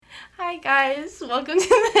Hi guys, welcome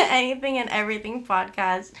to the Anything and Everything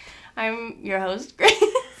podcast. I'm your host, Grace,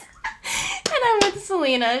 and I'm with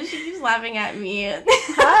Selena. She keeps laughing at me.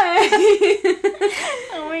 Hi!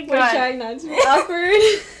 Oh my god. We're trying not to be awkward.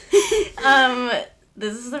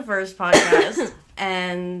 This is the first podcast,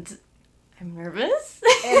 and I'm nervous.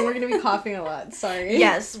 And we're gonna be coughing a lot, sorry.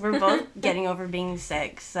 Yes, we're both getting over being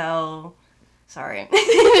sick, so sorry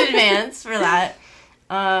in advance for that.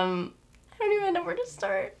 I don't even know where to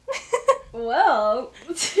start. Well,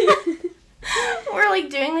 we're like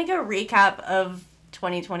doing like a recap of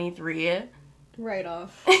 2023. right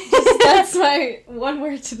off. That's my one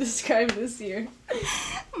word to describe this year.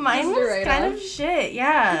 Mine was kind of shit,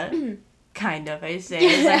 yeah. Kind of, I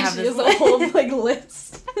say. Yeah, I have this a whole like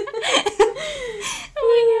list. Oh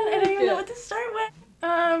my god, I don't even know what to start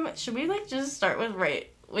with. Should we like just start with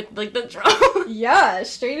like the drum? Yeah,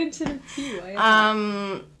 straight into the tea.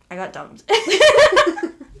 I got dumped.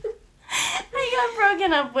 I got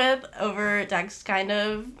broken up with over text, kind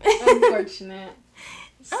of. Unfortunate.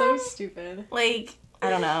 So stupid. Like, I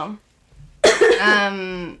don't know.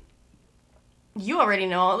 You already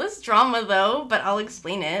know all this drama, though, but I'll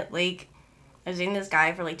explain it. Like, I was dating this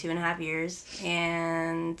guy for, like, 2.5 years,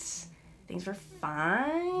 and things were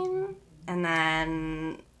fine, and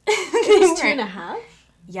then... It was 2.5?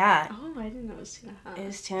 Yeah. Oh, I didn't know it was 2.5. It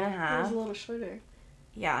was 2.5. It was a little shorter.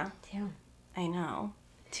 Yeah. Damn. I know.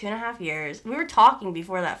 2.5 years. We were talking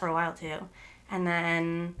before that for a while, too. And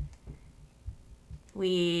then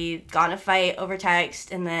we got in a fight over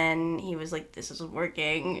text, and then he was like, this isn't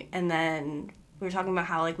working. And then we were talking about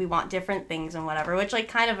how, like, we want different things and whatever, which, like,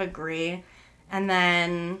 kind of agree. And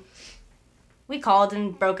then we called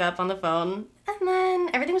and broke up on the phone, and then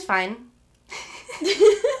everything was fine.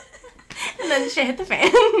 And then shit hit the fan.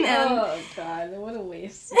 And oh, God. What a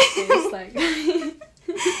waste of space, that guy.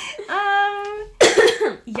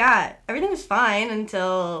 Yeah, everything was fine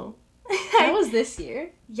until... That was this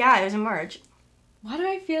year? Yeah, it was in March. Why do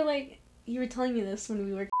I feel like you were telling me this when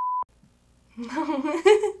we were... No.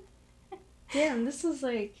 Damn, this was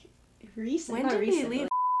like recent. When Not did recent, we leave?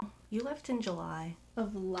 but You left in July.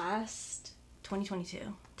 of last... 2022,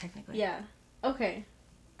 technically. Yeah. Okay.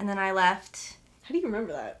 And then I left... How do you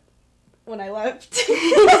remember that? When I left? Because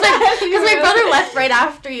my brother left right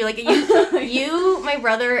after you. Like, you, my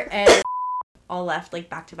brother, and all left, like,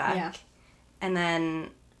 back to back. Yeah. And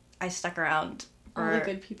then I stuck around for... All the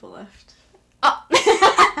good people left. Oh.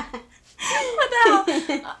 What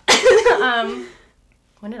the hell?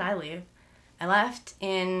 When did I leave? I left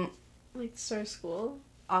in... Like, start school?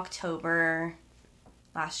 October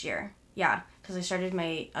last year. Yeah, because I started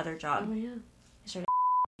my other job. Oh, yeah. I started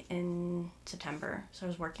in September, so I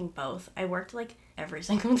was working both. I worked, like, every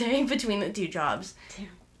single day between the two jobs. Damn.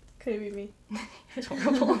 Could it be me? It was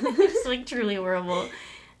horrible. It was, like, truly horrible.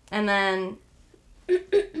 And then...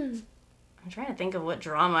 I'm trying to think of what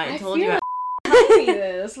drama I told you. Tell me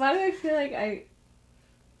this. Why do I feel like I...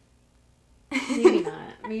 Maybe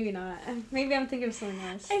not. Maybe not. Maybe I'm thinking of something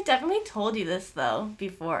else. I've definitely told you this, though,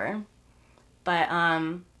 before. But,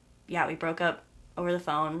 yeah, we broke up over the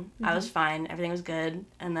phone. Mm-hmm. I was fine. Everything was good.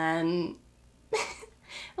 And then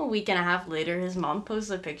a week and a half later, his mom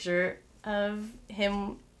posted a picture of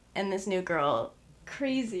him and this new girl.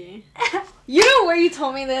 Crazy. You know where you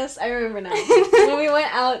told me this? I remember now. When we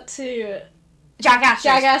went out to... Jack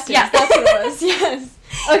Astor's. Yeah. That's what it was. Yes.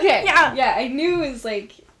 Okay. Yeah. Yeah, I knew it was,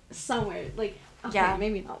 like, somewhere. Like, okay, yeah.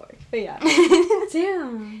 Maybe not work. But yeah.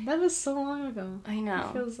 Damn. That was so long ago. I know.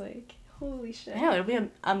 It feels like... Holy shit. I know. It'll be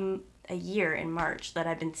a year in March that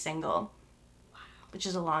I've been single. Wow. Which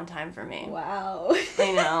is a long time for me. Wow.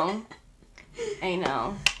 I know. I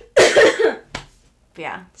know. But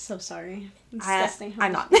yeah. So sorry. Disgusting.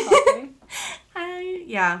 I'm not. I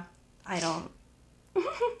don't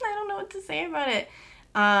know what to say about it.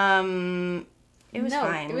 It was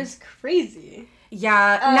fine. It was crazy.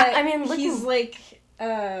 Yeah. I mean, he's like,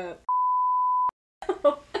 I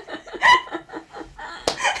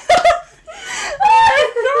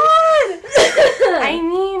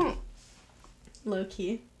mean, low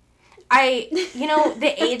key.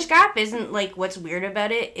 The age gap isn't, like, what's weird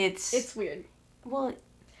about it. It's weird. Well,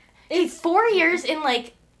 it's 4 years in,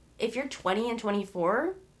 like, if you're 20 and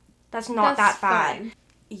 24, that's not that bad. Fine.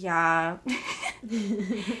 Yeah.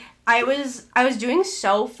 I was doing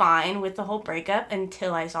so fine with the whole breakup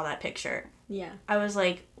until I saw that picture. Yeah. I was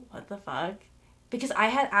like, what the fuck? Because I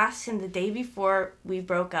had asked him the day before we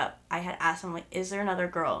broke up, I had asked him, like, is there another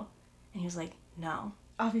girl? And he was like, no.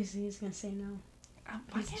 Obviously, he's gonna say no.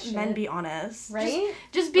 Why can't men be honest? Right?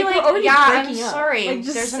 Just be like, yeah, I'm sorry. Like,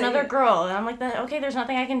 there's another girl. And I'm like, okay, there's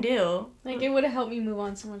nothing I can do. Like, it would have helped me move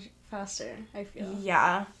on so much faster, I feel.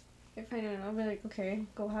 Yeah. It If I don't know, I'll be like, okay,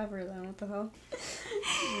 go have her then. What the hell?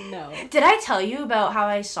 No. Did I tell you about how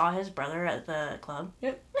I saw his brother at the club?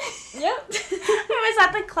 Yep. I was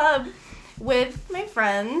at the club with my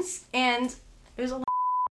friends, and it was a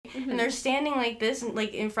and they're standing like this,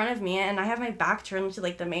 like in front of me, and I have my back turned to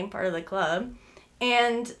like the main part of the club,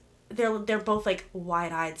 and they're both like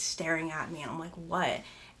wide-eyed staring at me, and I'm like, what?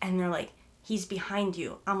 And they're like, he's behind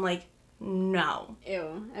you. I'm like, no.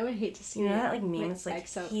 Ew, I would hate to see you know that like meme. It's like,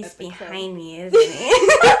 he's behind me, isn't he?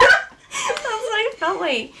 That's what I felt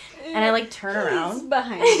like. And I like turn around. He's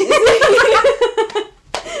behind me.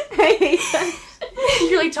 I hate that.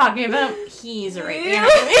 You're like talking about he's right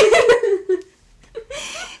behind me.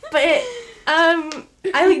 But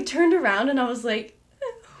I like turned around and I was like,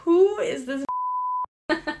 who is this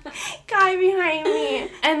guy behind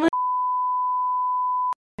me? And like,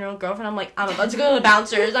 girlfriend, I'm like, I'm about to go to the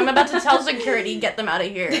bouncers. I'm about to tell security, get them out of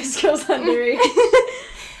here. This girl's underage.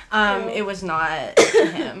 It was not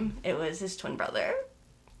him. It was his twin brother.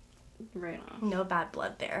 Right on. No bad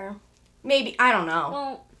blood there. Maybe, I don't know.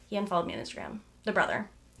 Well, he unfollowed me on Instagram. The brother.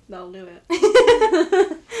 that'll do it.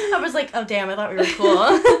 I was like, oh damn, I thought we were cool.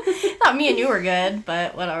 I thought me and you were good,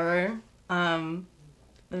 but whatever. It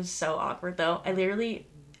was so awkward though.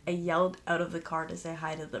 I yelled out of the car to say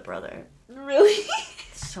hi to the brother. Really?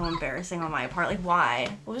 So embarrassing on my part. Like, why?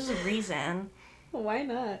 What was the reason? Why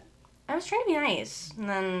not? I was trying to be nice, and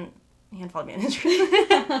then he unfollowed me on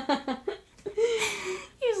Instagram.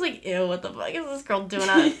 He was like, ew, what the fuck is this girl doing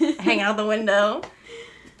hanging out the window?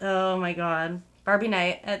 Oh my god. Barbie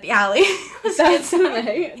night at the alley. That's the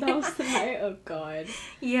night? That was the night? Oh god.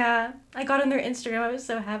 Yeah. I got on their Instagram. I was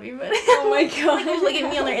so happy, but oh my god. Look at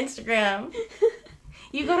me on their Instagram.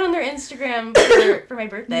 You got on their Instagram for my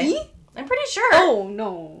birthday. Me? I'm pretty sure. Oh,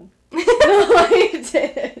 no. No, I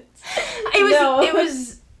didn't.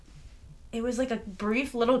 It was like a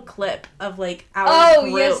brief little clip of like our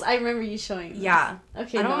group. Yes, I remember you showing this. Yeah.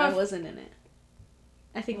 Okay, I wasn't in it.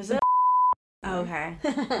 I think was it? Oh, okay.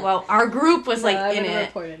 Well, our group was like in it. I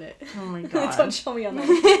reported it. Oh my god. Don't show me on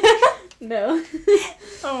that. No.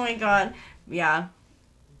 Oh my god. Yeah.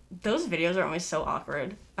 Those videos are always so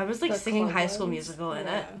awkward. I was like singing High School Musical in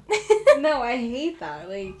it. No, I hate that.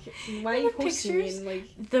 Like, why are you posting me in,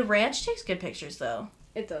 like... The ranch takes good pictures though.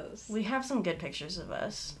 It does. We have some good pictures of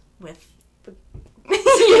us with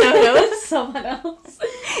you know someone else.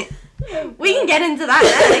 We can get into that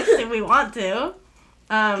next if we want to.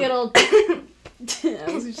 Good old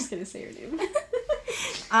I was just gonna say her name.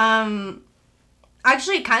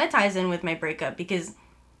 Actually it kinda ties in with my breakup because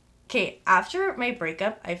after my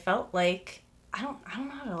breakup I felt like I don't know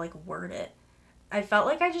how to like word it. I felt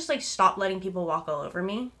like I just like stopped letting people walk all over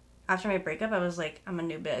me. After my breakup I was like, I'm a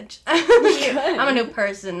new bitch. I'm a new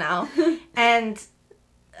person now. And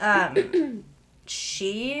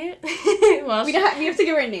she well we have to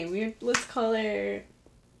give her a name. Let's call her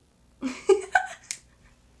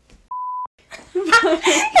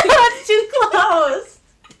That's too close.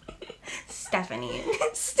 Stephanie,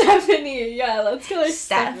 yeah, let's call her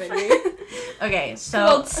Stephanie. Okay, so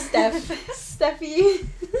well, Steffi.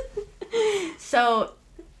 So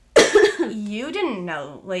you didn't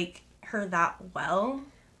know like her that well?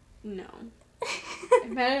 No. I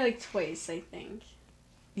met her like twice, I think.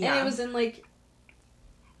 Yeah. And it was in like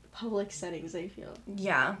public settings, I feel.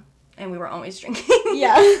 Yeah. And we were always drinking.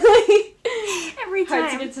 Yeah. Every time.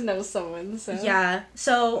 Hard to get to know someone, so. Yeah.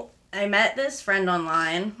 So I met this friend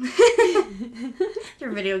online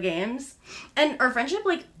through video games. And our friendship,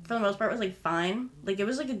 like, for the most part, was, like, fine. Like, it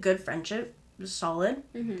was, like, a good friendship. It was solid.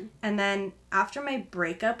 Mm-hmm. And then after my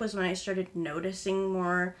breakup was when I started noticing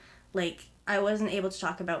more, like, I wasn't able to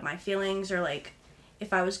talk about my feelings or, like,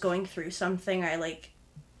 if I was going through something, I, like,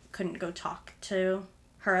 couldn't go talk to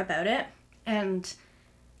her about it. And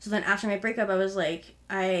so then after my breakup, I was like,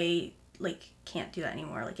 I, like, can't do that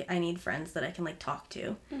anymore. Like, I need friends that I can, like, talk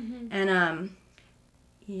to. Mm-hmm. And,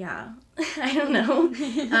 yeah, I don't know.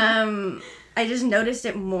 I just noticed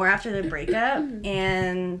it more after the breakup,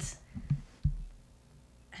 and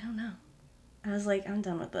I don't know. I was like, I'm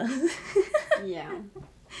done with this. Yeah.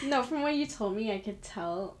 No, from what you told me, I could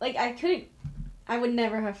tell. Like, I would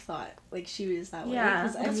never have thought, like, she was that way. Yeah,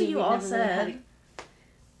 that's what you all said. Really had a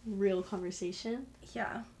real conversation.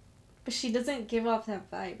 Yeah. But she doesn't give off that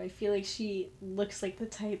vibe. I feel like she looks like the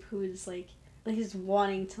type who is, like is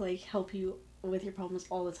wanting to, like, help you with your problems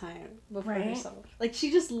all the time before herself. Like, she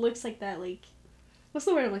just looks like that, like, what's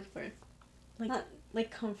the word I'm looking for? Like, not, like,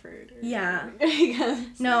 comfort. Yeah. I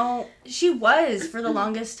guess. No, she was for the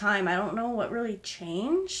longest time. I don't know what really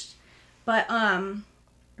changed, but, or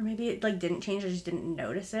maybe it, like, didn't change, I just didn't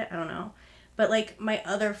notice it. I don't know. But, like, my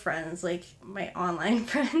other friends, like, my online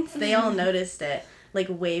friends, they all noticed it, like,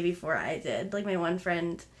 way before I did. Like, my one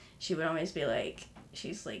friend, she would always be like,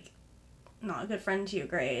 she's, like, not a good friend to you,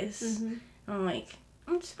 Grace. Mm-hmm. I'm like,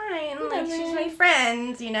 it's fine. Like, she's my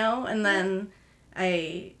friend, you know? And then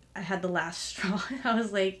I had the last straw. I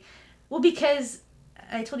was like, well, because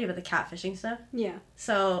I told you about the catfishing stuff. Yeah.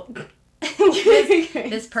 So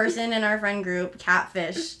this person in our friend group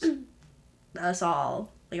catfished us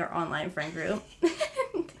all, like our online friend group.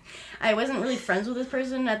 I wasn't really friends with this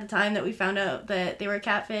person at the time that we found out that they were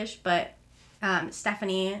catfish, but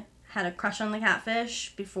Stephanie had a crush on the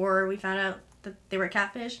catfish before we found out that they were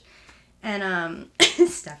catfish. And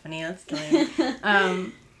Stephanie, that's killing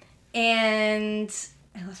me. And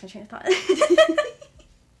I lost my train of thought.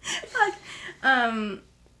 Fuck.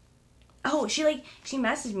 Oh, she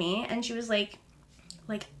messaged me and she was like,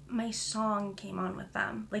 my song came on with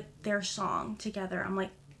them, like their song together. I'm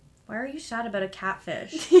like, why are you sad about a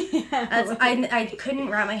catfish? I couldn't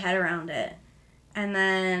wrap my head around it. And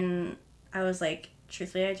then I was like,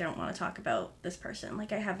 truthfully, I don't want to talk about this person.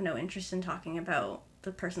 Like, I have no interest in talking about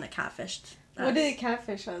the person that catfished us. What did it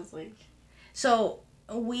catfish us like? So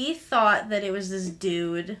we thought that it was this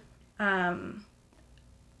dude. I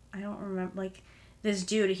don't remember, like, this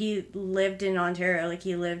dude, he lived in Ontario, like,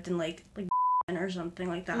 he lived in, like or something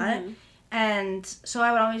like that. Mm-hmm. And so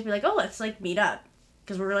I would always be like, oh, let's, like, meet up,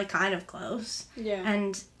 because we were, like, kind of close. Yeah.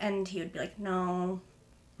 And he would be like, no.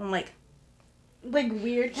 I'm like... Like,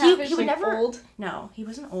 weird catfish, he would like, never... old? No, he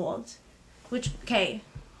wasn't old. Which, okay,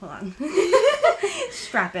 hold on.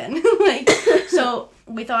 Strap in. Like, so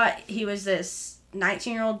we thought he was this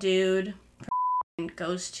 19-year-old dude,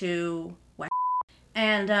 goes to West,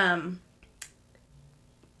 and,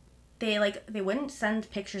 they wouldn't send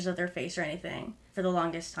pictures of their face or anything for the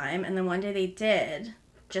longest time, and then one day they did,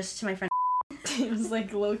 just to my friend. It was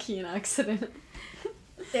like low-key an accident.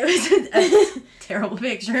 It was a terrible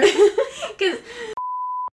picture. Because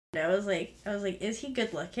I was like, is he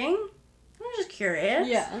good looking? I'm just curious.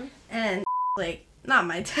 Yeah. And like, not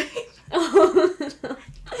my type. Oh, no.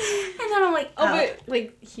 And then I'm like, oh, but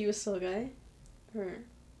like he was still a guy? Or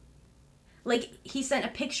like he sent a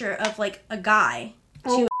picture of like a guy.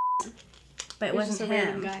 Oh. But it wasn't just a him.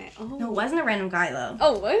 random guy. Oh. No, it wasn't a random guy though.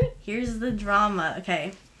 Oh, what? Here's the drama.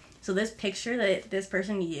 Okay. So this picture that this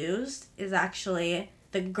person used is actually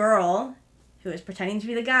the girl who is pretending to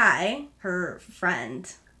be the guy, her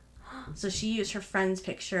friend. So she used her friend's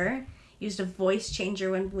picture, used a voice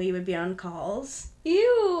changer when we would be on calls.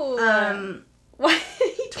 Ew. Why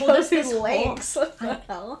did he told us this legs? What the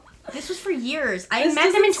hell? This was for years. I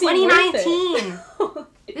met them in 2019.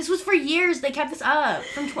 This was for years. They kept this up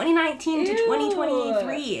from 2019 to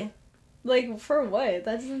 2023. Like, for what?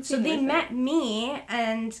 That doesn't seem So they met me,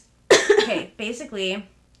 and okay, basically,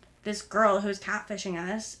 this girl who was catfishing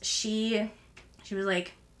us, she was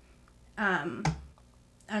like,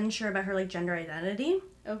 unsure about her like gender identity.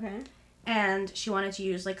 Okay. And she wanted to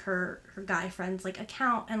use like her guy friend's like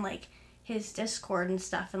account and like his Discord and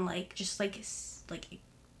stuff, and like just like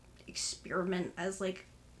experiment as like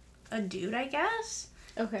a dude, I guess.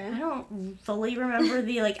 Okay. I don't fully remember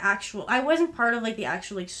the like actual. I wasn't part of like the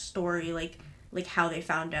actual like story, like how they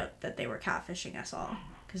found out that they were catfishing us all,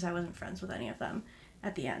 because I wasn't friends with any of them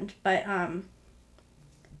at the end. But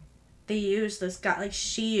they used this guy, like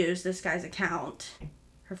she used this guy's account,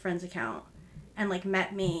 her friend's account, and like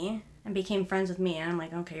met me and became friends with me, and I'm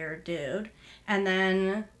like, okay, you're a dude. And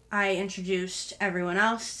then I introduced everyone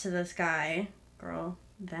else to this guy, girl,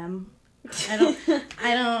 them. I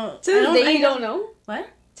don't. To this day, you don't know? What?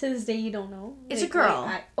 To this day, you don't know? It's a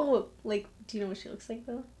girl. Like, do you know what she looks like,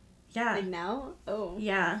 though? Yeah. Like, now? Oh.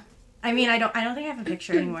 Yeah. I mean, I don't think I have a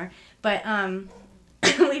picture anymore. But,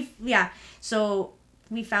 so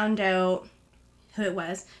we found out who it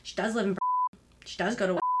was. She does live in she does go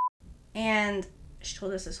to and she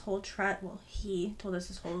told us this whole he told us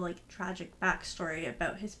this whole, like, tragic backstory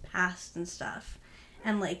about his past and stuff.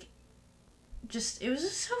 And, like, it was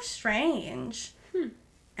just so strange.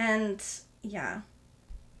 And yeah,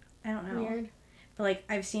 I don't know. Weird. But like,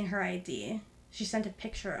 I've seen her ID. She sent a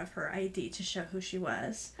picture of her ID to show who she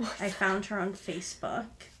was. I found her on Facebook.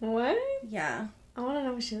 What? Yeah. I want to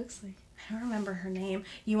know what she looks like. I don't remember her name.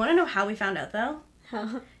 You want to know how we found out though?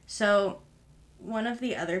 How? So one of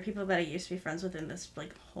the other people that I used to be friends with in this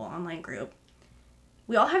like whole online group,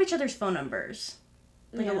 we all have each other's phone numbers.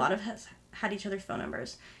 Like a lot of us had each other's phone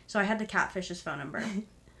numbers. So I had the catfish's phone number,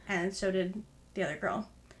 and so did the other girl.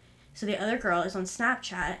 So the other girl is on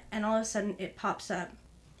Snapchat, and all of a sudden it pops up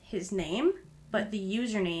his name, but the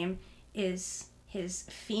username is his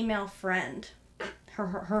female friend,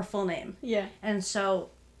 her full name. Yeah. And so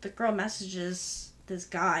the girl messages this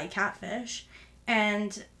guy, Catfish,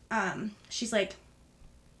 and she's like,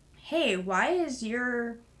 hey, why is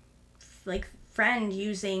your like friend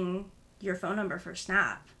using your phone number for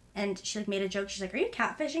Snap? And she like made a joke. She's like, are you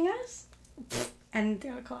catfishing us? And They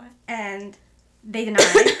got caught. And they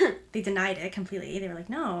denied it completely. They were like,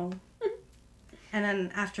 no. And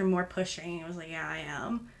then after more pushing, it was like, yeah, I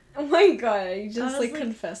am. Oh my god, you just like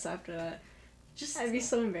confess after that. I'd be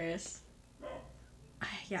so embarrassed.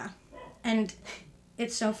 Yeah. And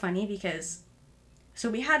it's so funny because, so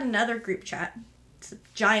we had another group chat. It's a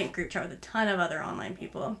giant group chat with a ton of other online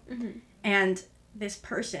people. Mm-hmm. And this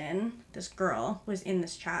girl, was in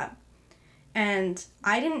this chat. And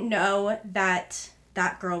I didn't know that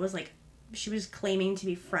girl was like, she was claiming to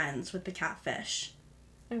be friends with the Catfish.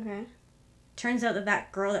 Okay. Turns out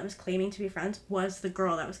that girl that was claiming to be friends was the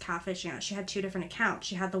girl that was catfishing us. She had 2 different accounts.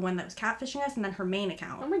 She had the one that was catfishing us and then her main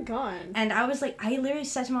account. Oh my god. And I was like, I literally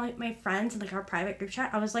said to my friends in like our private group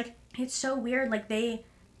chat, I was like, it's so weird. Like they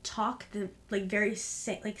talk like very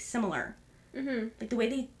similar. Mm-hmm. Like the way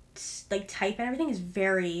they like type and everything is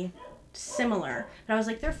very similar. But I was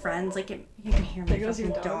like, they're friends. Like you can hear my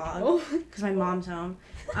fucking dog because my mom's home.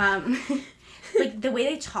 Like the way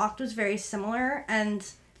they talked was very similar, and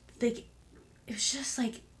like it was just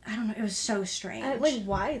like, I don't know, it was so strange. Like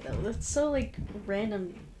why though? That's so like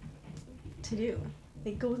random to do.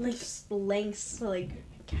 They go like lengths to like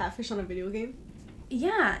catfish on a video game.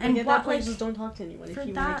 Yeah, and at that point, just don't talk to anyone if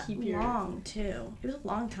you want to keep your. For that long too. It was a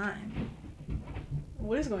long time.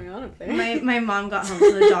 What is going on up there? My mom got home,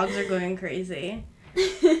 so the dogs are going crazy.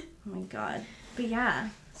 Oh my god. But yeah.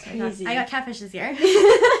 So Crazy. I got catfish this year.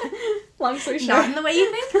 Long story short. Not in the way you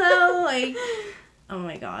think though. Like, oh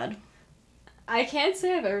my god. I can't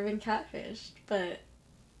say I've ever been catfished, but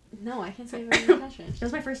no, I can't say I've ever been catfished. It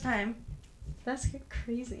was my first time. That's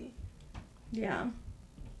crazy. Yeah.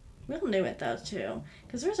 We all knew it though too.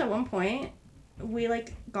 Because there was at one point, we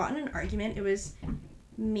like got in an argument. It was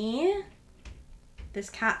me, this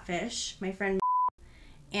Catfish, my friend,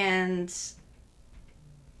 and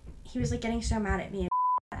he was like getting so mad at me,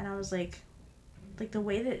 and I was like the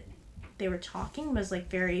way that they were talking was like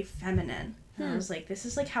very feminine. And I was like, this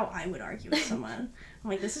is like how I would argue with someone. I'm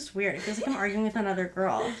like, this is weird. It feels like I'm arguing with another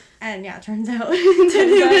girl. And yeah, it turns out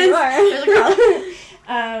it was a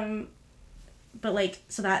girl. But like,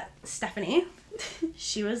 so that Stephanie,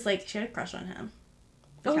 she was like, she had a crush on him.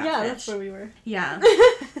 Oh yeah, that's where we were. Yeah.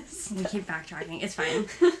 We keep backtracking. It's fine.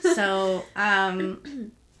 So,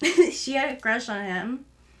 she had a crush on him,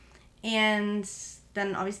 and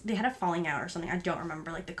then obviously they had a falling out or something. I don't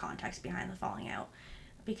remember like the context behind the falling out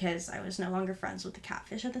because I was no longer friends with the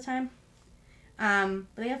Catfish at the time. But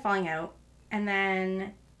they had a falling out, and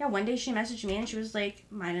then yeah, one day she messaged me and she was like,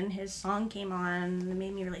 mine and his song came on and it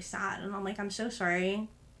made me really sad, and I'm like, I'm so sorry,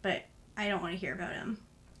 but I don't want to hear about him.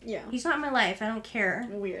 Yeah. He's not in my life. I don't care.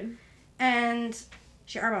 Weird. And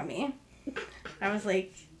she argued about me. I was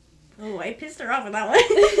like, oh, I pissed her off with that one.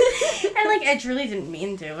 And like, I truly didn't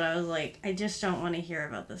mean to, but I was like, I just don't want to hear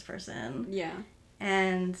about this person. Yeah.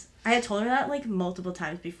 And I had told her that like multiple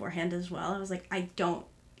times beforehand as well. I was like, I don't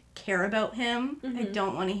care about him. Mm-hmm. I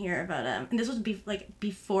don't want to hear about him. And this was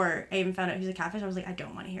before I even found out he was a catfish. I was like, I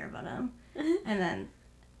don't want to hear about him. Mm-hmm. And then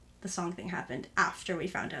the song thing happened after we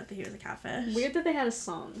found out that he was a catfish. Weird that they had a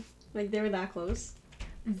song. Like, they were that close.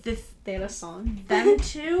 They had a song. Them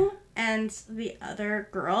two and the other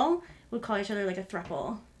girl would call each other like a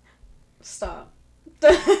throuple. Stop.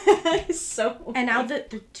 So weird. And now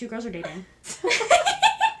the two girls are dating.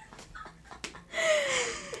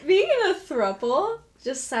 Being in a throuple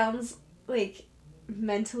just sounds like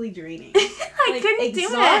mentally draining. I couldn't do it.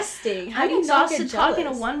 Exhausting. I'm exhausted talking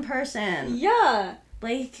to one person. Yeah.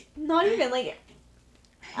 Like, not even like,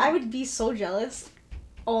 I would be so jealous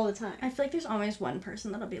all the time. I feel like there's always one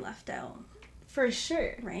person that'll be left out. For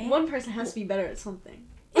sure. Right? One person has to be better at something.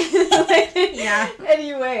 Yeah.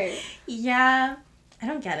 Anyway. Yeah. I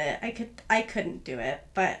don't get it. I couldn't do it,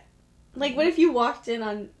 but like, what if you walked in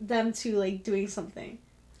on them two like doing something?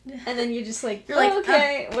 And then you're just like,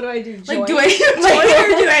 okay, what do I do? Join? Like, do I join or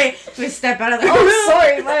do I step out of the room? Oh,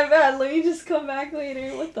 sorry, my bad. Let me just come back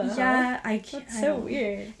later. What the hell? Yeah, I can't. That's so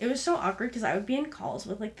weird. It was so awkward because I would be in calls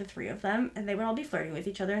with, like, the three of them, and they would all be flirting with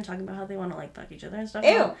each other and talking about how they want to, like, fuck each other and stuff.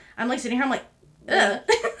 Ew! I'm, like, sitting here, I'm like, ugh.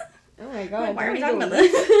 Oh my god. Like, why are we talking about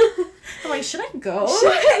this? I'm like, should I go?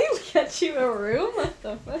 Should I get you a room? What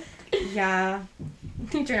the fuck? Yeah.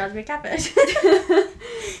 You turned out to be a catfish.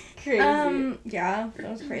 Crazy. Yeah,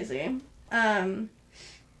 that was crazy.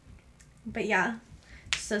 But yeah,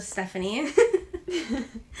 so Stephanie,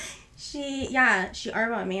 she argued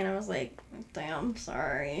about me, and I was like, damn,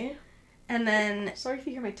 sorry. And then... Sorry if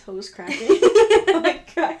you hear my toes cracking. Oh my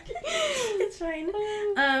god. It's fine.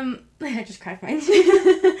 I just cracked mine.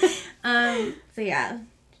 So yeah,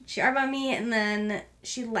 she armed on me, and then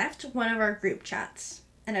she left one of our group chats,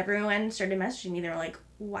 and everyone started messaging me. They were like,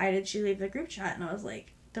 why did she leave the group chat? And I was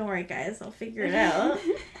like, don't worry guys, I'll figure it out.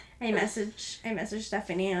 I messaged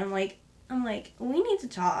Stephanie, and I'm like, we need to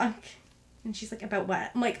talk. And she's like, about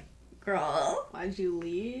what? I'm like, girl, why'd you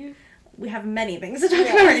leave? We have many things to talk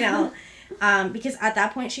about right now. Because at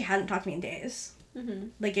that point, she hadn't talked to me in days. Mm-hmm.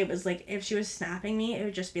 Like, it was like, if she was snapping me, it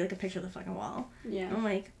would just be like a picture of the fucking wall. Yeah. And I'm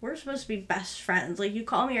like, we're supposed to be best friends. Like, you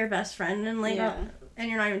call me your best friend, and like, and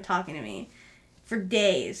you're not even talking to me for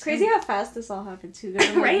days. Crazy how fast this all happened too.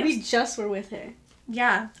 Like, right? We just were with her.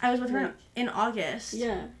 Yeah, I was with her in August.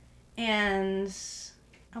 Yeah. And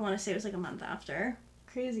I want to say it was like a month after.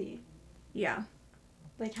 Crazy. Yeah.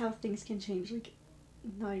 Like, how things can change, like,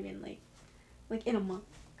 not even, like in a month.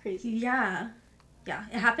 Crazy. Yeah. Yeah,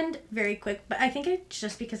 it happened very quick, but I think it's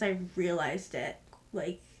just because I realized it,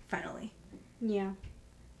 like, finally. Yeah.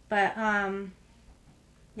 But,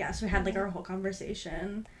 yeah, so we had, like, our whole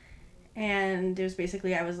conversation, and it was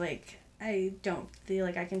basically, I was like, I don't feel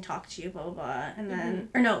like I can talk to you, blah, blah, blah, and then,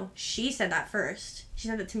 or no, she said that first. She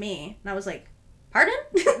said it to me, and I was like, pardon?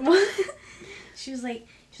 She was like,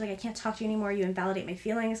 I can't talk to you anymore, you invalidate my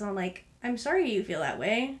feelings, and I'm like, I'm sorry you feel that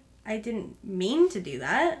way. I didn't mean to do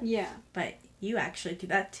that. Yeah. But you actually do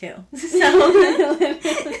that too. So,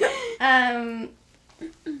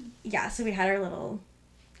 yeah, so we had our little,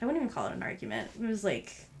 I wouldn't even call it an argument. It was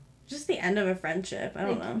like, just the end of a friendship. I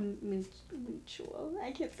don't know. Mutual.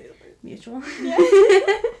 I can't say the word. Mutual? Yeah.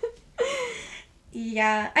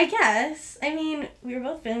 Yeah, I guess. I mean, we were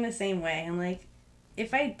both feeling the same way, and like,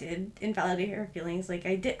 if I did invalidate her feelings, like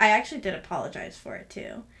I actually did apologize for it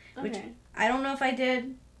too. Okay. Which I don't know if I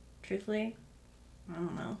did, truthfully. I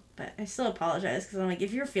don't know. But I still apologize because I'm like,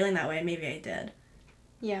 if you're feeling that way, maybe I did.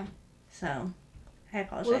 Yeah. So, I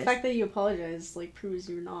apologize. Well, the fact that you apologize, like, proves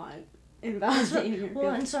you're not invalidating your feelings.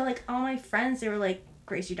 Well, and so, like, all my friends, they were like,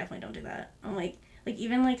 Grace, you definitely don't do that. I'm like,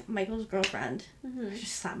 even, like, Michael's girlfriend,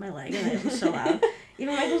 just slapped my leg and it was so loud.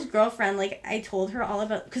 Even Michael's girlfriend, like, I told her all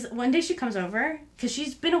about, because one day she comes over, because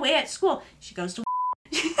she's been away at school. She goes to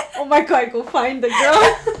oh my god, go find the girl.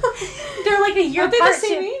 They're like a year apart. Are they the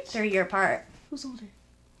same age? They're a year apart. Who's older?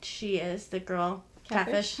 She is the girl.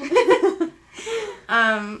 Catfish.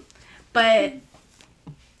 But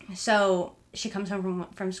so she comes home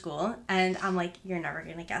from school, and I'm like, you're never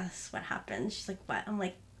gonna guess what happened. She's like, what? I'm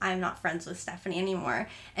like, I'm not friends with Stephanie anymore.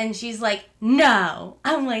 And she's like, no.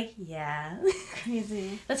 I'm like, yeah.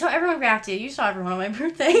 Crazy. That's how everyone reacted. You saw everyone on my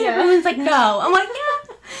birthday. Yeah. Everyone's like, no. I'm like, yeah.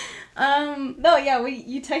 No, yeah,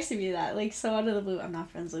 you texted me that, like, so out of the blue, I'm not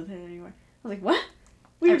friends with her anymore. I was like, what?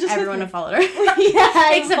 We were just everyone have followed her.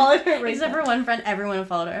 Yeah, followed her right except for one friend, everyone have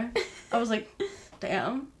followed her. I was like,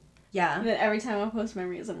 damn. Yeah. And then every time I post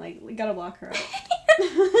memories, I'm like, we gotta block her out.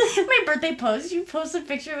 My birthday post, you post a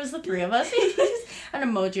picture, it was the three of us. An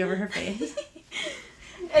emoji over her face.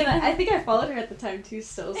 And I think I followed her at the time too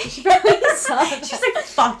still, so she probably saw it. She's like,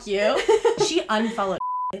 fuck you. She unfollowed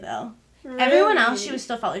though. Really? Everyone else she was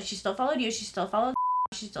still followed. She still followed you, she still followed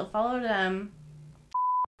she's still following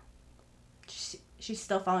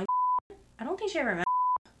I don't think she ever met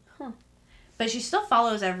but she still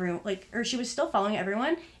follows everyone, like, or she was still following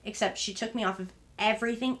everyone, except she took me off of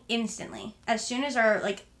everything instantly. As soon as our,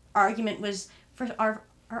 like, argument was, our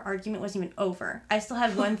argument wasn't even over. I still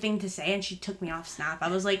had one thing to say, and she took me off Snap. I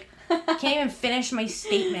was like, can't even finish my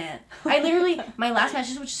statement. I literally, my last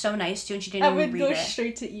message was so nice, too, and she didn't even read it. I would go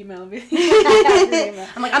straight to email. I'm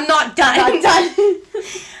like, I'm not done. Not done.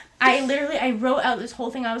 I wrote out this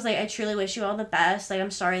whole thing. I was like, I truly wish you all the best. Like,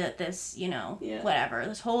 I'm sorry that this, whatever.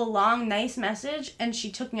 This whole long, nice message, and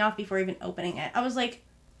she took me off before even opening it. I was like,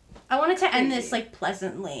 I wanted to end this, like,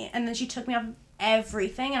 pleasantly. And then she took me off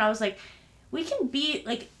everything, and I was like, we can be,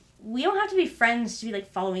 like, we don't have to be friends to be,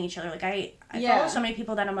 like, following each other. Like, I follow so many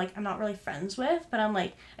people that I'm, like, I'm not really friends with, but I'm,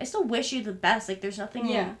 like, I still wish you the best. Like, there's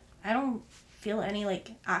nothing, I don't feel any,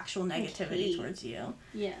 like, actual negativity towards you.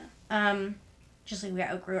 Yeah. Just, like, we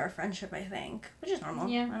outgrew our friendship, I think, which is normal.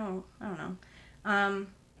 Yeah. I don't know.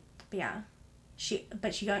 But yeah, she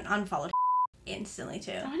got unfollowed instantly,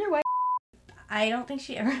 too. I wonder why. I don't think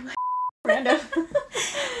she ever, Random.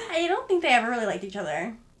 I don't think they ever really liked each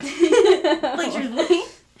other. Like, truthfully.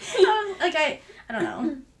 Like, I don't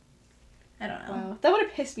know. Wow. That would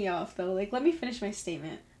have pissed me off, though. Like, let me finish my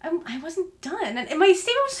statement. I wasn't done. And my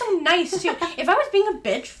statement was so nice, too. If I was being a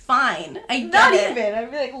bitch, fine. I get Not it. even. I'd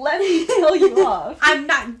be like, let me tell you off. I'm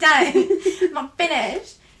not done. I'm not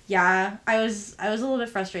finished. Yeah, I was a little bit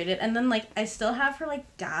frustrated. And then, like, I still have her,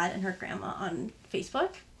 like, dad and her grandma on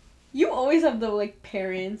Facebook. You always have the, like,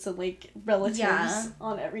 parents and, like, relatives Yeah.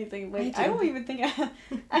 on everything. Like, I I do. don't even think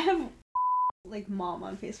I have, like, mom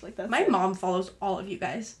on Facebook. That's My it. mom follows all of you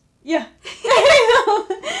guys. Yeah.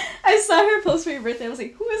 I saw her post for your birthday. I was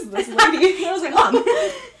like, who is this lady? I was like, Mom.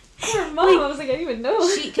 her mom. I was like, I didn't even know.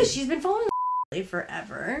 Because she's been following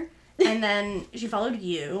forever. And then she followed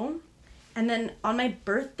you. And then on my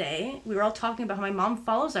birthday, we were all talking about how my mom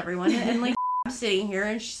follows everyone. And like, I'm sitting here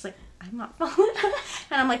and she's like, I'm not following.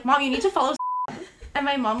 And I'm like, Mom, you need to follow. And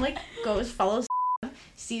my mom, like, goes, follows,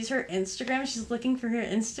 sees her Instagram. She's looking for her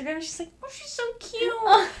Instagram. She's like, oh, she's so cute.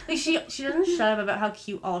 Like, she doesn't shut up about how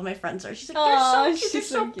cute all of my friends are. She's like, they're so cute. They're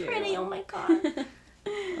so cute. pretty. Oh, my God.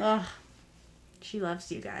 Ugh. She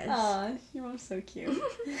loves you guys. Aw, your mom's so cute.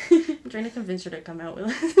 I'm trying to convince her to come out with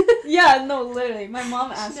us. Yeah, no, literally. My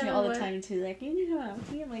mom asks me all the would. time, too. Like, can you come out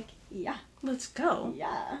with me? I'm like, yeah. Let's go.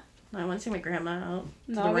 Yeah. No, I want to see my grandma out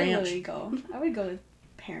to No, the I would ranch. literally go. I would go with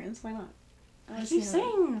parents. Why not? I What wanna are see you her.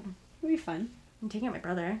 saying? It'd be fun. I'm taking out my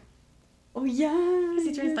brother. Oh, yeah.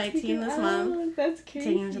 He turns 19 this month. That's crazy.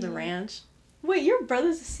 Taking him to the ranch. Wait, your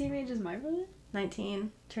brother's the same age as my brother?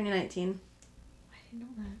 19. Turning 19. I didn't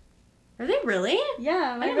know that. Are they really?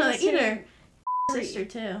 Yeah, I my didn't know that brother's either. 3. Sister,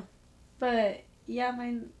 too. But, yeah,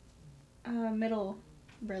 my middle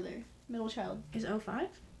brother, middle child. Is 05?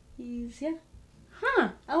 He's, yeah. Huh.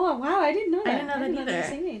 Oh, wow, I didn't know that. I didn't know that they're either.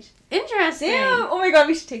 the same age. Interesting. Damn! Oh my god,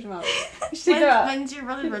 we should take him out. We should take him out. When's your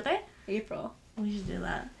brother's birthday? April. We should do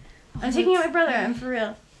that. Oh, I'm taking out my brother. I'm for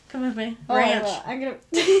real. Come with me. Oh, Ranch. well, I'm gonna...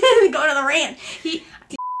 Go to the ranch.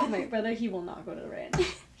 My brother, he will not go to the ranch.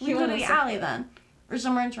 We go to the wants alley go. then. Or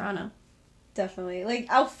somewhere in Toronto. Definitely. Like,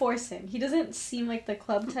 I'll force him. He doesn't seem like the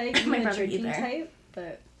club type, My even the brother drinking either. type,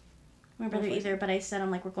 but... My brother Hopefully. either, but I said,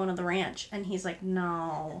 I'm like, we're going to the ranch. And he's like,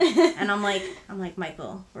 no. And I'm like,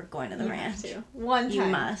 Michael, we're going to the You ranch. have to. One time. You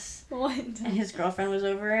must. One time. And his girlfriend was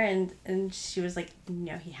over and she was like,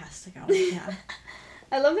 no, he has to go. Yeah.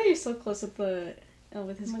 I love that you're so close with the...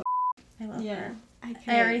 with his... I love Yeah. her. I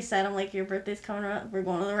I already said, I'm like, your birthday's coming up. We're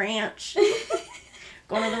going to the ranch.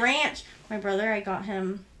 Going to the ranch. My brother, I got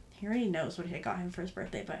him, he already knows what I got him for his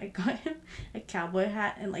birthday, but I got him a cowboy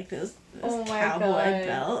hat and like this Oh my cowboy God.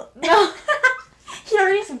 belt. No.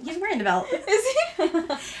 He's wearing the belt. Is he?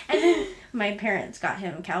 And then my parents got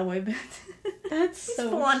him cowboy boots. That's He's so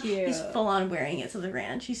full on, cute. He's full on wearing it to the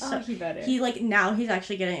ranch. He's so he better. he like now he's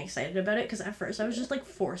actually getting excited about it because at first I was just like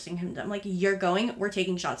forcing him to. I'm like, you're going, we're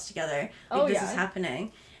taking shots together. Like, this is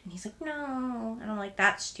happening, and he's like, no, and I'm like,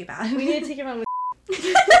 that's too bad. We need to take him out with...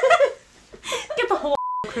 Get the whole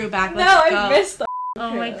crew back. No, Let's go. I missed the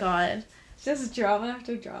Oh my crew. god, Just drama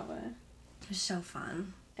after drama. it was so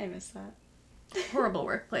fun. I miss that. Horrible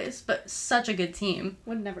workplace, but such a good team.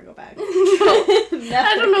 Would never go back. No.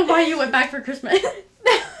 I don't know why you went back for Christmas.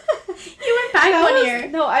 You went back one year.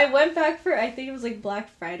 No, I went back for, I think it was like Black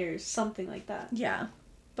Friday or something like that. Yeah,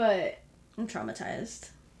 But I'm traumatized.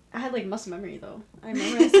 I had like muscle memory though. I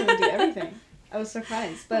memorized how to do everything. I was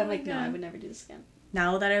surprised. But Oh I'm my like, no, God. I would never do this again.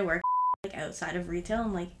 Now that I work like outside of retail,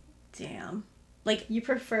 I'm like, damn. Like, You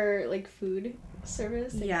prefer like food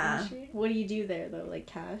service? Like, Yeah. industry? What do you do there though? Like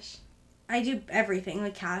cash? I do everything,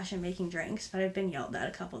 like cash and making drinks, but I've been yelled at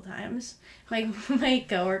a couple times. My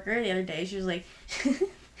coworker the other day, she was like,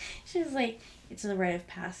 it's a rite of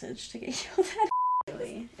passage to get yelled at.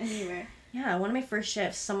 Really? Anywhere. Yeah, one of my first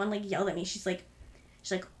shifts, someone like yelled at me. She's like,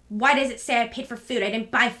 why does it say I paid for food? I didn't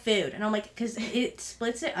buy food. And I'm like, because it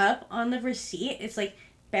splits it up on the receipt. It's like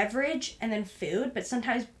beverage and then food, but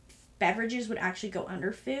sometimes beverages would actually go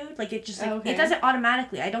under food. Like it just like, it does it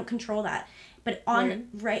automatically. I don't control that. But on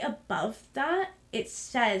right above that, it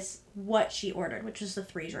says what she ordered, which was the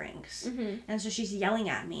 3 drinks. Mm-hmm. And so she's yelling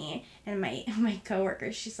at me, and my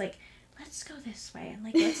coworker, she's like, let's go this way, and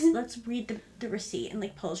like let's read the receipt, and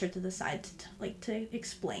like pulls her to the side to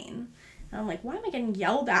explain. And I'm like, why am I getting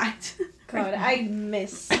yelled at? God, I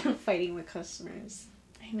miss fighting with customers.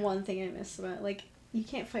 One thing I miss about, like, you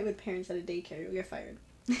can't fight with parents at a daycare. You'll get fired.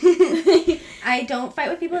 I don't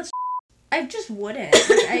fight with people at I just wouldn't.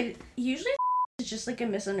 Like, I usually it's just like a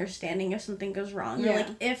misunderstanding if something goes wrong. Yeah. Or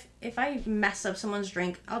like if I mess up someone's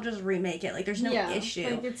drink, I'll just remake it. Like there's no issue.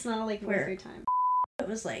 Like it's not like worth your time. It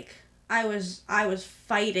was like I was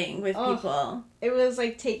fighting with people. It was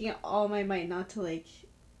like taking all my might not to like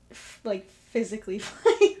physically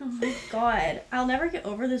fight. Oh my god. I'll never get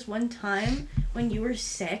over this one time when you were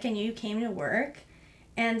sick and you came to work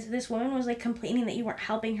and this woman was like complaining that you weren't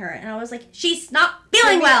helping her, and I was like, she's not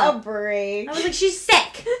feeling well. A break. I was like, she's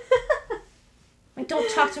sick. Like, don't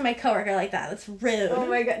talk to my coworker like that. That's rude. Oh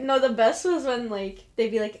my god. No, the best was when, like, they'd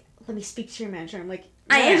be like, let me speak to your manager. I'm like,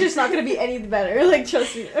 manager's not going to be any better. Like,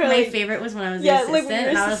 trust me. Or, my like, favorite was when I was the assistant, like,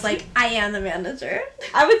 and I was like, I am the manager.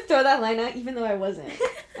 I would throw that line out even though I wasn't.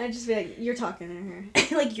 I'd just be like, you're talking to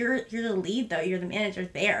her. Like, you're the lead, though. You're the manager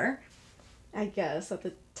there. I guess, at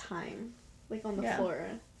the time. Like, on the floor.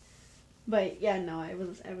 But, yeah, no, I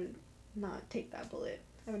would not take that bullet.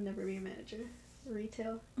 I would never be a manager.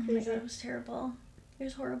 Retail. Oh my god, it was terrible. It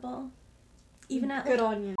was horrible. Even at, good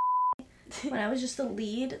on you. when I was just the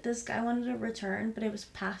lead, this guy wanted to return, but it was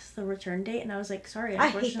past the return date, and I was like, sorry, I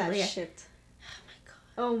hate unfortunately. that shit.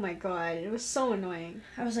 Oh my god, it was so annoying.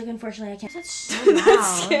 I was like, unfortunately, I can't. That's so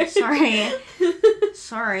loud. Sorry.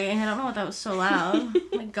 Sorry, I don't know what that was so loud.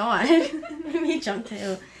 Oh my god. It made me jump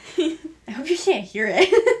too. I hope you can't hear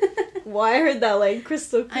it. Why I heard that, like,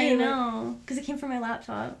 crystal clear. I know, because it came from my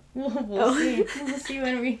laptop. We'll see. We'll see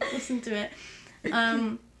when we listen to it.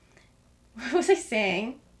 What was I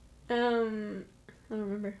saying? I don't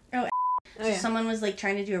remember. So someone was, like,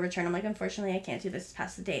 trying to do a return. I'm like, unfortunately, I can't do this. It's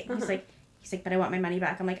past the date. And he's like, but I want my money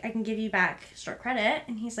back. I'm like, I can give you back store credit.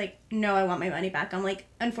 And he's like, no, I want my money back. I'm like,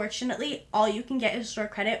 unfortunately, all you can get is store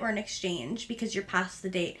credit or an exchange because you're past the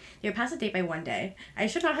date. You're past the date by 1 day. I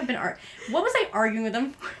should not have been what was I arguing with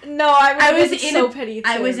him for? No, I was so petty.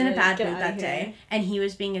 I was in a bad mood that day, and he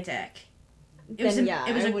was being a dick. It was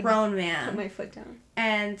a grown man. Put my foot down.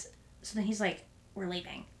 And so then he's like, we're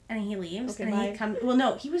leaving. And then he leaves. Okay, and bye. he comes. Well,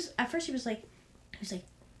 no, at first he was like,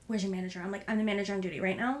 where's your manager? I'm like, I'm the manager on duty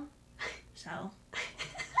right now. So,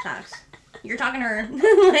 sucks. You're talking to her.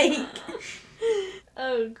 Like.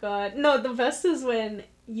 Oh god. No, the best is when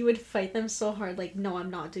you would fight them so hard, like, no, I'm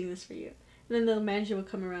not doing this for you. And then the manager would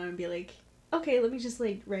come around and be like, okay, let me just,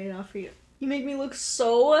 like, write it off for you. You make me look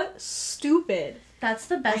so stupid. That's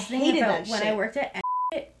the best thing about when I worked at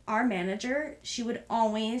our manager, she would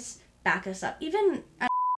always back us up. Even at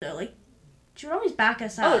like, she would always back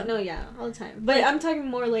us up. Oh, no, yeah, all the time. But like, I'm talking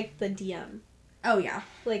more like the DM. Oh, yeah.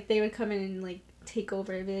 Like, they would come in and, like, take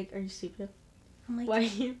over and be like, are you stupid? I'm like, why are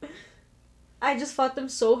you... I just fought them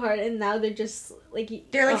so hard, and now they're just, like...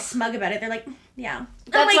 They're, like, smug about it. They're like, yeah.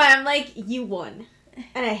 That's why I'm like, you won.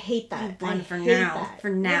 And I hate that. You won for now. For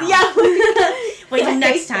now. Yeah. Wait till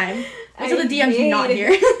next time. Wait till the DM's not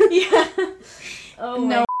here. Yeah. Oh,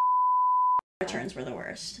 no. Returns were the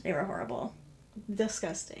worst. They were horrible.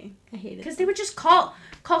 Disgusting. I hate it. Because they would just call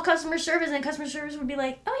customer service, and customer service would be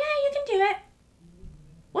like, oh, yeah, you can do it.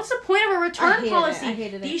 What's the point of a return policy? I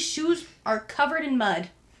hated it. These shoes are covered in mud.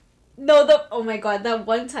 No, oh my god, that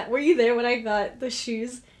one time, were you there when I got the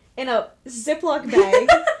shoes in a Ziploc bag?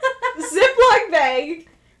 Ziploc bag,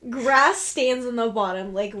 grass stains on the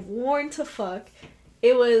bottom, like, worn to fuck.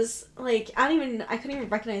 It was, like, I couldn't even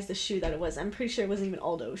recognize the shoe that it was. I'm pretty sure it wasn't even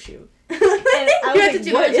Aldo's shoe. And I was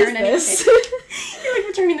like, what is this? You're, like,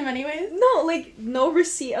 returning them anyways? No, like, no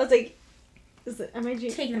receipt. I was like, am I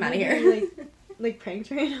take them out of here. Like pranked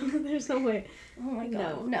right now? There's no way. Oh my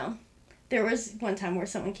god. No. There was one time where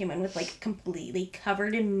someone came in with, like, completely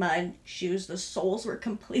covered in mud shoes. The soles were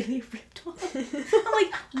completely ripped off. I'm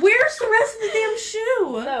like, where's the rest of the damn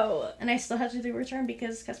shoe? No. And I still had to do a return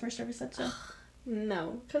because customer service said so.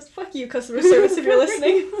 No. Because fuck you, customer service, if you're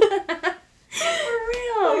listening. For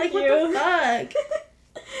real. Like, what the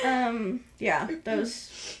fuck? Yeah, that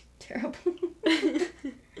was terrible.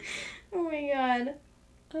 Oh my god.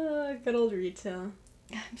 Good old retail.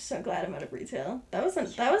 I'm so glad I'm out of retail. That was a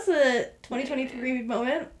 2023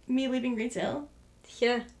 moment, me leaving retail.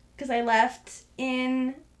 Yeah. Because I left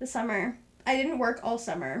in the summer. I didn't work all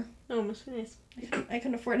summer. Oh, must be nice. I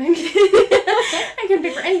couldn't afford anything. I couldn't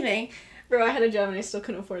pay for anything. Bro, I had a job and I still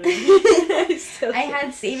couldn't afford it. I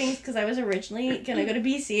had savings because I was originally going to go to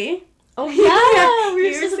BC. Oh, yeah! We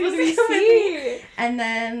were supposed to go to BC. And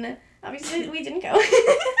then, obviously, we didn't go.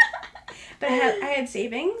 But I had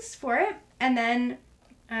savings for it. And then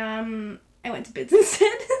I went to Bids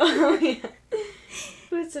instead. Oh, yeah.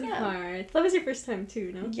 Bids and Hearts. That was your first time,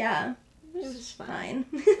 too, no? Yeah. It was fine.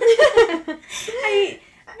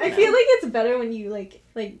 I feel like it's better when you, like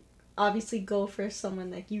obviously go for someone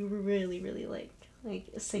that you really, really like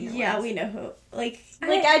a singer. Yeah, we know who. Like, I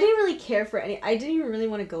didn't really care for any. I didn't even really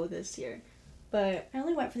want to go this year, but I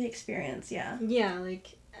only went for the experience. Yeah. Yeah, like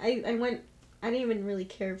I went. I didn't even really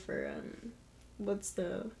care for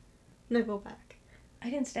Nickelback. I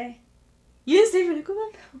didn't stay. You didn't stay for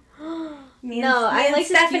Nickelback? Me and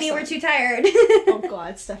Stephanie were too tired. Oh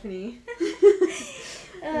God, Stephanie.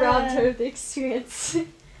 Robbed her of the experience.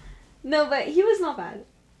 No, but he was not bad.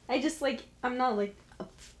 I just, I'm not, a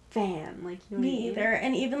fan. Me either.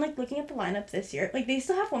 And even, looking at the lineup this year, they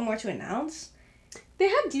still have one more to announce. They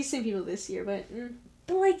had decent people this year, but...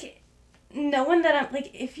 But, like, no one that I'm...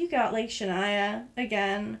 Like, if you got, like, Shania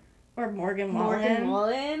again, or Morgan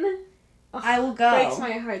Wallen... I will go. Breaks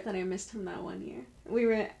my heart that I missed him that one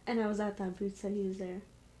year. And I was at that booth that he was there.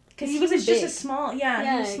 Because he was just a small...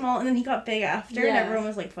 Yeah, he was small, and then he got big after, and everyone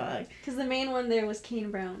was like, fuck. Because the main one there was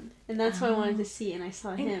Kane Brown, and that's what I wanted to see, and I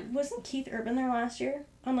saw him. Wasn't Keith Urban there last year?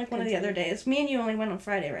 On, like, one of the other days. Me and you only went on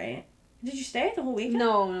Friday, right? Did you stay the whole weekend?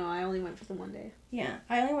 No, I only went for the one day. Yeah,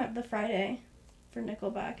 I only went the Friday for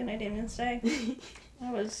Nickelback, and I didn't even stay.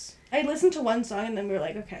 I listened to one song, and then we were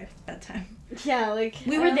like, okay, bedtime. Yeah, like...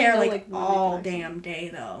 We were there, like all damn day,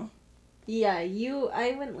 though. Yeah,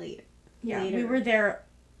 I went late. Yeah, we were there,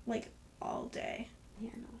 like, all day.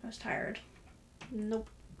 Yeah, no. I was tired. Nope.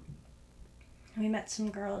 And we met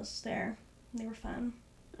some girls there. They were fun.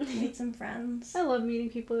 Made some friends. I love meeting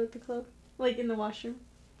people at the club. Like, in the washroom.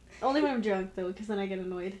 Only when I'm drunk, though, because then I get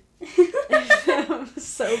annoyed. I'm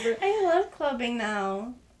sober. I love clubbing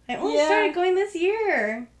now. I only started going this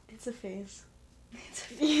year. It's a phase. It's a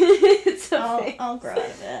phase. I'll grow out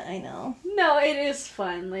of it, I know. No, it is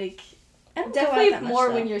fun. Like, definitely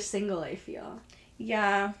more when you're single, I feel.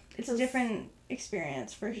 Yeah, it's a different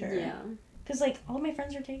experience, for sure. Yeah. Because, like, all my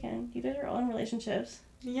friends are taken. You guys are all in relationships.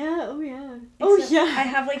 Yeah, oh yeah. I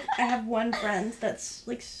have one friend that's,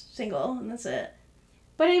 like, single, and that's it.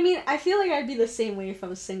 But I mean, I feel like I'd be the same way if I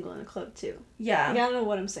was single in a club, too. Yeah. Like, I don't know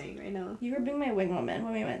what I'm saying right now. You were being my wing woman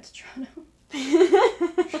when we went to Toronto.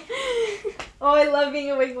 Oh, I love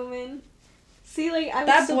being a wing woman. See, like,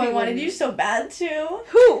 that boy wanted you so bad, too.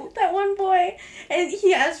 Who? That one boy. And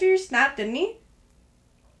he asked for your snap, didn't he?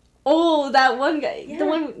 Oh, that one guy. Yeah. The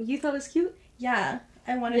one you thought was cute? Yeah.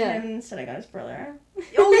 I wanted him instead I got his brother.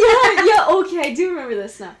 Oh, yeah, okay, I do remember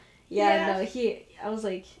this now. Yeah, no, I was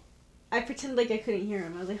like, I pretended like I couldn't hear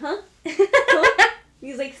him. I was like, huh? Huh? He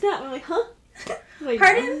was like, snap. I'm like, huh? I'm like,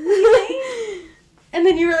 pardon? And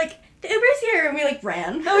then you were like, the Uber's here, and we, like,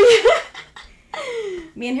 ran. Oh, yeah.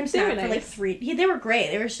 Me and him snapped for, like, 3... they were great.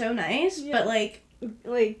 They were so nice, but, like...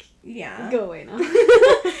 yeah. Go away now.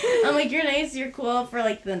 I'm like, you're nice, you're cool for,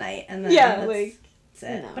 like, the night, and then that's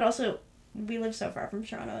it. No. But also, we live so far from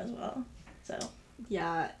Toronto as well, so...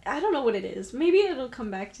 Yeah, I don't know what it is. Maybe it'll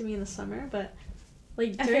come back to me in the summer, but,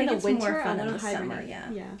 like, during the winter, I want to hibernate. Yeah.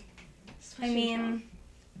 Especially I mean,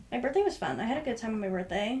 my birthday was fun. I had a good time on my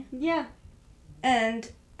birthday. Yeah. And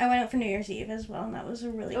I went out for New Year's Eve as well, and that was a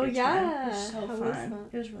really good time. It was so How fun. was that?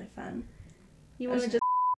 It was really fun. You want to just...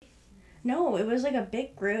 No, it was like a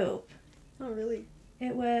big group. Oh, really?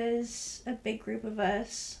 It was a big group of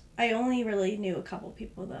us. I only really knew a couple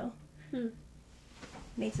people, though.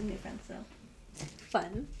 Made some new friends, though.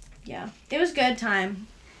 Fun. Yeah. It was a good time.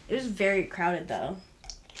 It was very crowded, though.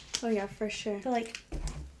 Oh, yeah, for sure. So, like,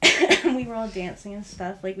 we were all dancing and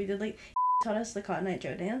stuff. Like, we did, like, taught us the Cotton Eye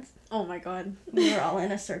Joe dance. Oh, my God. We were all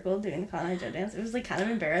in a circle doing the Cotton Eye Joe dance. It was, like, kind of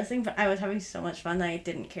embarrassing, but I was having so much fun that I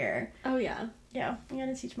didn't care. Oh, yeah. Yeah. I'm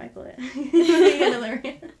gonna teach Michael it. I'm gonna learn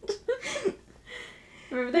it.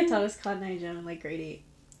 Remember they taught us Cotton Eye Joe in, like, grade 8.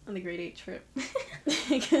 On the grade 8 trip.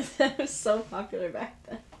 Because that was so popular back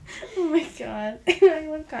then. Oh, my God. I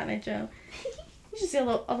love Cotton Eye Joe. You should see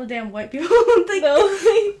all the damn white people like, in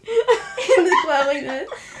the club like this.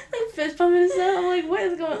 Like fist pumping and stuff. I'm like, what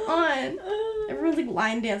is going on? Everyone's like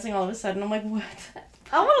line dancing all of a sudden. I'm like, what?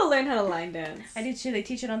 I want to learn how to line dance. I do too. They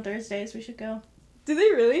teach it on Thursdays. We should go. Do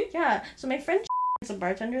they really? Yeah. So my friend is a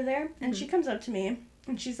bartender there, and she comes up to me,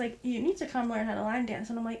 and she's like, you need to come learn how to line dance.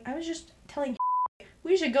 And I'm like, I was just telling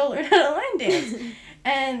we should go learn how to line dance.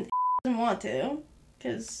 And doesn't want to,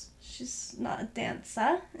 because she's not a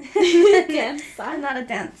dancer. I'm not a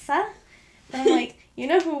dancer. But I'm like, you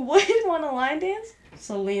know who would want to line dance?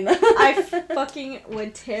 Selena. I fucking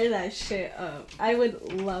would tear that shit up. I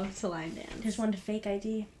would love to line dance. There's one to Fake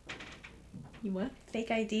ID. You what? Fake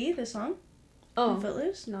ID, the song? Oh.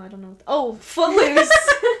 Footloose? No, I don't know. Oh, Footloose!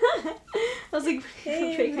 I was like,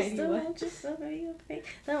 hey, Fake ID, what?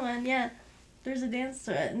 That one, yeah. There's a dance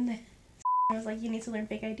to it, and I was like, you need to learn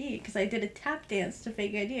Fake ID, because I did a tap dance to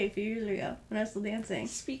Fake ID a few years ago, when I was still dancing.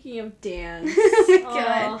 Speaking of dance. Oh my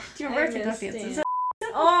God. Do you remember TikTok dances?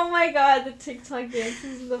 Oh my God, the TikTok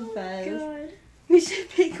dances are the best. Oh God. We should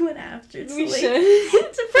make one after. We should.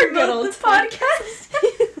 To promote the podcast.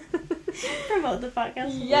 Promote the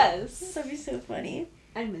podcast. Yes. That'd be so funny.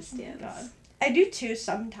 I miss dance. Oh God. I do too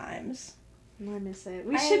sometimes. No, I miss it.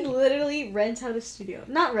 We should literally rent out a studio.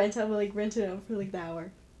 Not rent out, but like rent it out for like the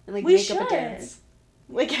hour. And like make up a dance.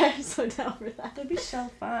 Like I'm so down for that. That'd be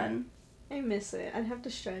so fun. I miss it. I'd have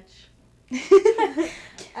to stretch. I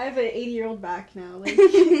have an 80-year-old back now. Like,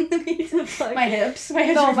 my hips. My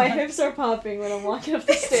hips are popping when I'm walking up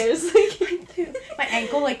the stairs. Like, my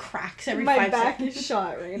ankle like cracks every my 5 back seconds. is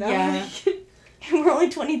shot right now. Yeah. Like, We're only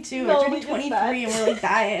 22. No, We're turning like, 23 and we're like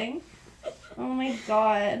dying. Oh my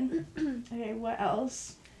god. Okay, what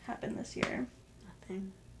else happened this year?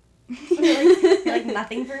 Nothing. You're like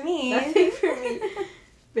nothing for me. Nothing for me.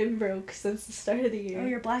 Been broke since the start of the year. Oh,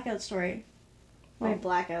 your blackout story. My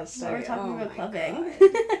blackout story. We're talking about clubbing.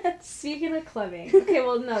 Speaking of clubbing. Okay,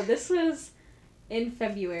 well, no, this was in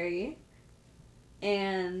February.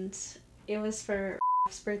 And it was for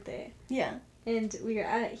his birthday. Yeah. And he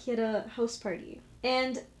had a house party.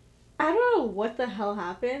 And I don't know what the hell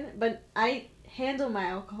happened, but I handle my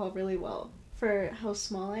alcohol really well for how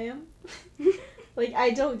small I am. Like,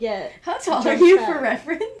 I don't get... How tall are you for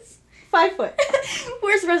reference? 5 foot.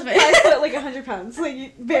 Where's Rosemary? 5 foot, like 100 pounds.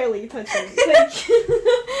 Like, barely touching. Like,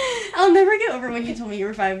 I'll never get over when you told me you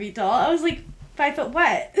were 5 feet tall. I was like, 5 foot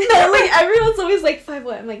what? no, like, everyone's always like, 5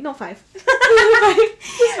 what? I'm like, no, 5. 5.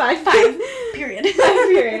 Just 5. 5. Period. 5,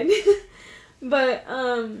 period. But,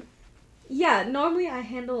 yeah, normally I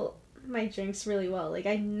handle my drinks really well. Like,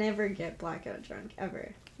 I never get blackout drunk,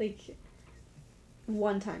 ever. Like,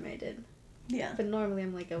 one time I did. Yeah. But normally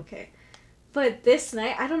I'm like, okay. But this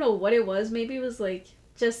night, I don't know what it was. Maybe it was like,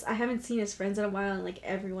 just, I haven't seen his friends in a while and like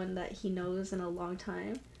everyone that he knows in a long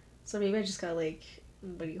time. So maybe I just got like,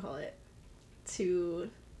 what do you call it?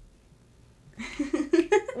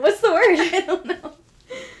 What's the word? I don't know.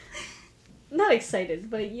 Not excited,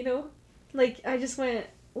 but you know, like I just went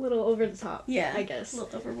a little over the top. Yeah. I guess. A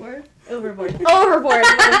little overboard. Overboard. Overboard,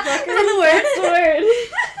 motherfucker. That's the word.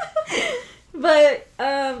 But,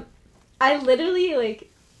 I literally,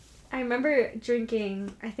 like, I remember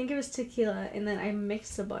drinking, I think it was tequila, and then I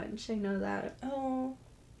mixed a bunch. I know that. Oh.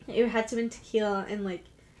 It had to have been tequila and, like,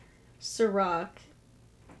 Ciroc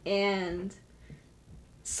and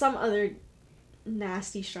some other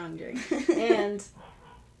nasty strong drink. And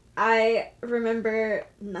I remember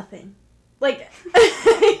nothing. Like,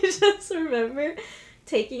 I just remember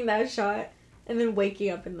taking that shot and then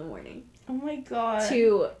waking up in the morning. Oh my god.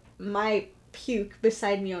 To my puke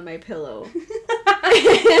beside me on my pillow.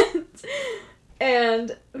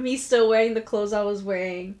 and me still wearing the clothes I was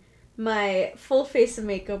wearing. My full face of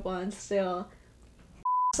makeup on still.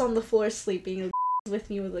 On the floor sleeping with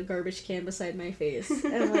me with a garbage can beside my face.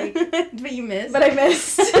 And I'm like... But you missed. But I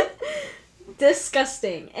missed.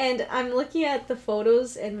 Disgusting. And I'm looking at the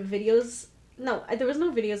photos and videos. No, there was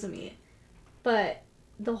no videos of me. But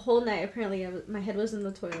the whole night, apparently, my head was in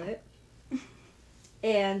the toilet.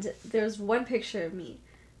 And there was one picture of me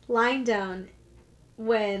lying down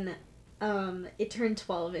when it turned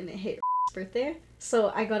 12 and it hit his birthday.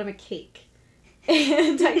 So I got him a cake.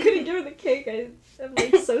 And I couldn't give him the cake. I'm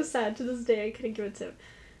like so sad to this day I couldn't give it to him.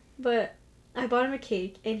 But I bought him a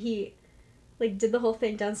cake and he like did the whole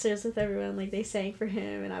thing downstairs with everyone. Like they sang for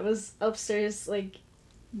him and I was upstairs like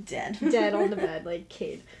dead on the bed like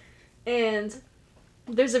kid. And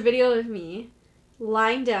there's a video of me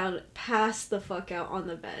lying down, passed the fuck out on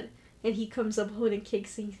the bed. And he comes up holding cake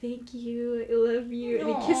saying, "Thank you, I love you." And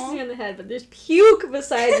he kisses me on the head, but there's puke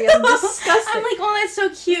beside me. I'm disgusted. I'm like, oh, that's so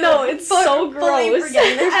cute. No, it's so gross.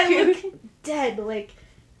 I look dead, like,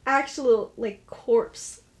 actual, like,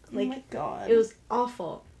 corpse. Like, oh my god. It was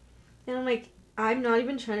awful. And I'm like, I'm not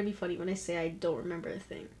even trying to be funny when I say I don't remember a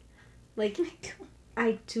thing. Like, oh my god.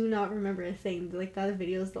 I do not remember a thing. Like, that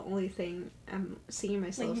video is the only thing I'm seeing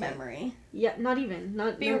myself. Like, memory. Yeah, not even.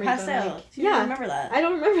 Not but you were memory, passed out. like, So you don't remember that. I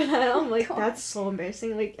don't remember that. I'm like, God. that's so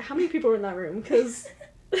embarrassing. Like, how many people were in that room? Because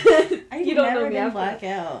you don't know me after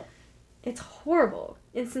blackout. It's horrible.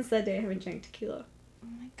 And since that day, I haven't drank tequila. Oh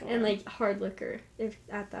my god. And, like, hard liquor, if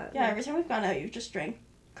at that. Yeah, like, every time we've gone out, you've just drank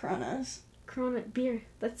Coronas. Corona, beer.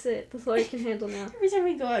 That's it. That's all I can handle now. Every time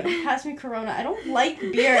we go out, you pass me Corona. I don't like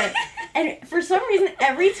beer. And for some reason,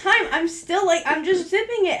 every time, I'm still like, I'm just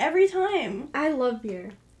sipping it every time. I love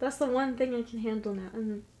beer. That's the one thing I can handle now.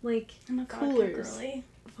 And, like, I'm a coolers. girly.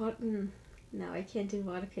 No, I can't do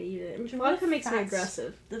vodka either. Which Vodka makes me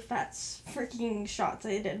aggressive. The fats freaking shots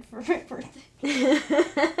I did for my birthday.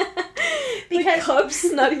 Because the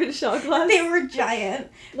cups, not even shot glass. They were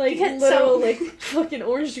giant. Like, literal, like, fucking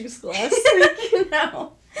orange juice glass.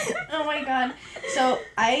 No. Oh my god. So,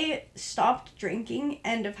 I stopped drinking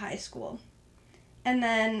end of high school. And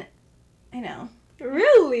then, I know.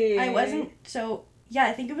 Really? I wasn't, so, yeah,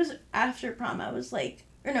 I think it was after prom. I was like,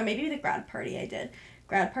 or no, maybe the grad party I did.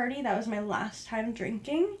 Grad party, that was my last time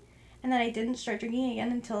drinking. And then I didn't start drinking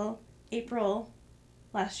again until April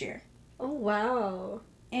last year. Oh, wow.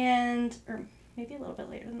 And, or maybe a little bit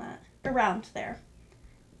later than that. Around there.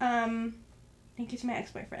 Thank you to my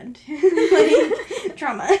ex-boyfriend. Like,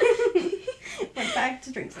 trauma. Went back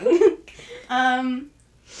to drinking.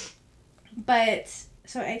 But,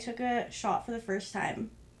 so I took a shot for the first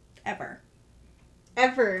time ever.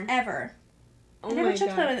 Ever. Oh I never my took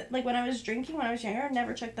God. them, like, when I was drinking, when I was younger, I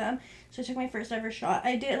never took them. So I took my first ever shot.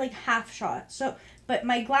 I did, like, half shot. So, but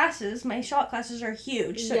my shot glasses are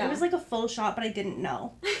huge. So Yeah. it was, like, a full shot, but I didn't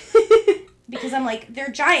know. Because I'm like, they're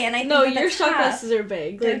giant. I think No, that your that's shot half. glasses are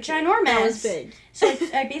big. They're Like, ginormous. That was big. So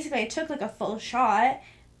I took, like, a full shot,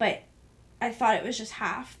 but I thought it was just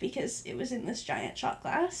half because it was in this giant shot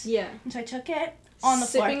glass. Yeah. And so I took it on the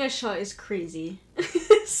floor. Sipping a shot is crazy. I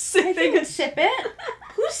think sip it?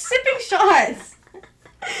 Who's sipping shots?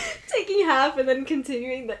 Taking half and then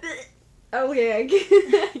continuing the... Okay,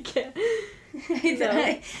 I can't.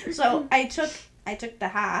 No. So I took the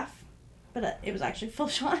half, but it was actually full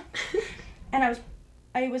shot. And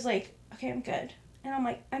I was like, okay, I'm good. And I'm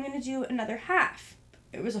like, I'm going to do another half.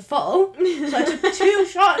 It was a full. So I took 2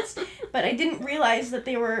 shots, but I didn't realize that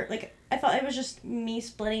they were, like, I thought it was just me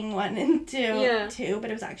splitting one into 2,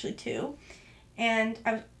 but it was actually 2. And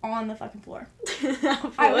I was on the fucking floor.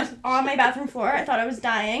 I was on my bathroom floor. I thought I was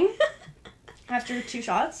dying after 2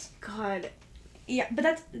 shots. God. Yeah, but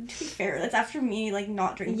that's, to be fair, that's after me, like,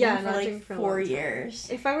 not drinking for, not like, drinking for 4 years.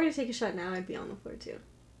 If I were to take a shot now, I'd be on the floor, too.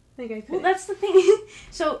 I think I could. Well, that's the thing.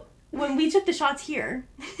 So, when we took the shots here...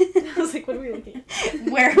 I was like, what are we looking at?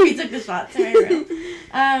 Where we took the shots in my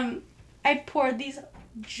room. I poured these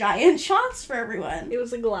giant shots for everyone. It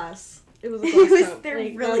was a glass. It was a glass cup. They're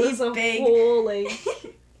like, really that was a big. whole, like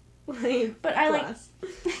But I, glass.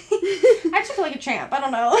 I took it like a champ. I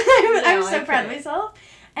don't know. I was No, so proud of myself.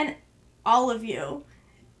 And all of you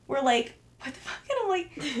were like, what the fuck? And I'm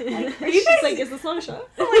like, are you She's guys... like, is this not a shot?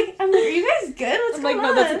 I'm like, are you guys good? What's I'm going like,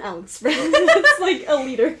 on? no, that's an ounce, bro. That's like a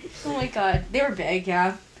liter. Oh my god. They were big,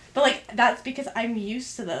 yeah. But, like, that's because I'm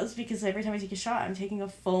used to those, because every time I take a shot, I'm taking a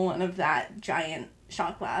full one of that giant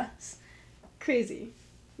shot glass. Crazy.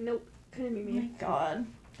 Nope. Couldn't be Oh me. my god.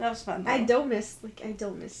 That was fun, though. I don't miss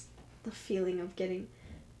the feeling of getting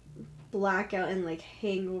blackout and, like,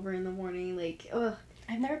 hangover in the morning. Like, ugh.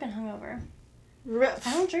 I've never been hungover. Rough.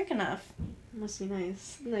 I don't drink enough. Must be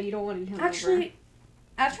nice. No, you don't want to be hungover. Actually,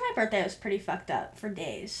 after my birthday, I was pretty fucked up for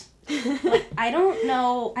days. Like, I don't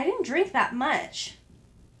know. I didn't drink that much.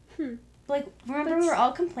 Like, remember we were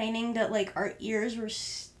all complaining that, like, our ears were...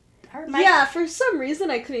 Yeah, for some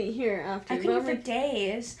reason I couldn't hear after. I couldn't for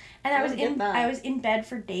days. And I was in bed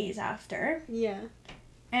for days after. Yeah.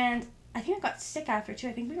 And I think I got sick after, too.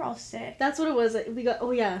 I think we were all sick. That's what it was. We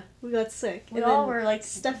got sick. We all were, like...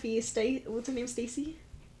 What's her name? Stacy?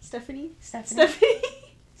 Stephanie?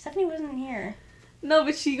 Stephanie wasn't here. No,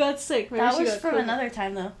 but she got sick. That was from another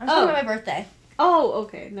time, though. I'm talking about my birthday. Oh,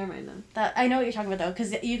 okay. Never mind then. I know what you're talking about, though,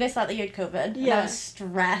 because you guys thought that you had COVID. Yeah. And I was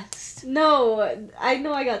stressed. No, I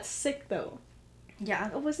know I got sick, though. Yeah.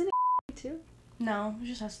 Oh, wasn't it too? No, it was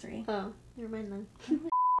just us 3. Oh, never mind then. It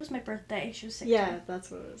was my birthday. She was sick, Yeah, too. that's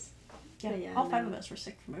what it was. Yeah, yeah, all 5 of us were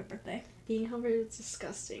sick for my birthday. Being hungover is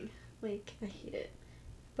disgusting. Like, I hate it.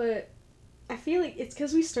 But I feel like it's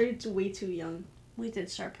because we started way too young. We did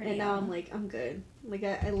start pretty young. And now I'm like, I'm good. Like,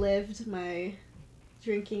 I lived my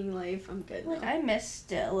drinking life. I'm good Like, now. I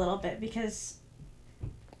missed it a little bit because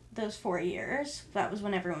those 4 years, that was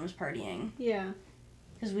when everyone was partying. Yeah.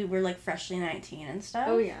 Because we were, like, freshly 19 and stuff.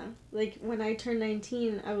 Oh, yeah. Like, when I turned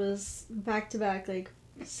 19, I was back-to-back, like,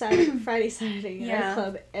 Friday, Saturday at a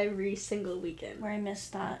club every single weekend. Where I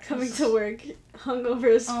missed that. Coming to work,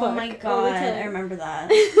 hungover as fuck. Oh my god, I remember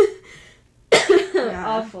that. Yeah.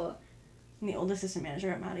 Awful. And the old assistant manager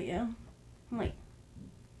got mad at you. I'm like,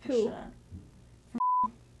 who? Shut up.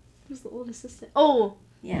 Who's the old assistant? Oh!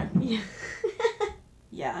 Yeah. Yeah.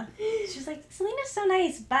 Yeah. She was like, Selena's so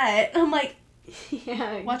nice, but... I'm like,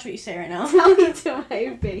 yeah. Watch what you say right now. Tell me to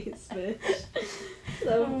my face, bitch.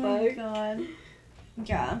 The fuck? My god.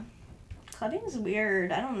 Yeah. Clubbing is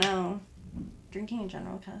weird. I don't know. Drinking in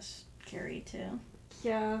general kind of scary, too.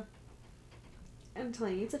 Yeah. I'm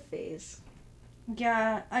telling you, it's a phase.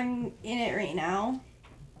 Yeah, I'm in it right now.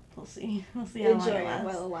 We'll see. We'll see how long it lasts.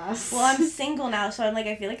 While it lasts. Well, I'm single now, so I'm like,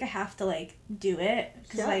 I feel like I have to, like, do it.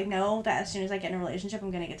 Because I know that as soon as I get in a relationship, I'm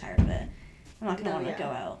going to get tired of it. I'm not going to want to go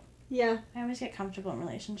out. Yeah. I always get comfortable in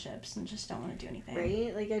relationships and just don't want to do anything.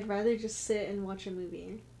 Right? Like, I'd rather just sit and watch a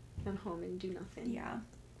movie at home and do nothing. Yeah.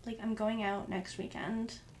 Like, I'm going out next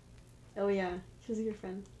weekend. Oh, yeah. Because of your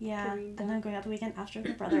friend. Yeah. And then I'm going out the weekend after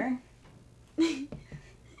her brother.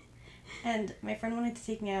 And my friend wanted to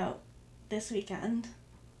take me out this weekend,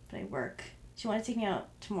 but I work. She wanted to take me out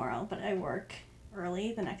tomorrow, but I work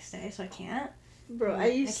early the next day, so I can't. Bro, I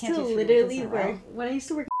used to do 3 literally weekends in a row. work. When I used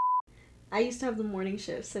to work I used to have the morning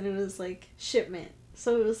shifts, and it was, like, shipment.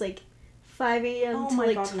 So it was, like, 5 a.m. to,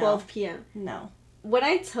 like, 12 p.m. No. When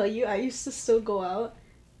I tell you, I used to still go out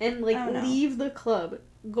and, like, leave the club,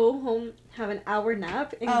 go home, have an hour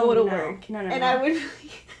nap, and go to work. No. And I would...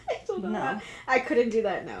 I don't know. No. I couldn't do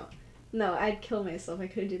that now. No, I'd kill myself. I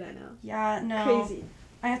couldn't do that now. Yeah, no. Crazy.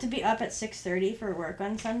 I have to be up at 6:30 for work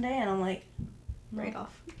on Sunday, and I'm like... Right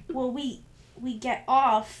off. Well, we get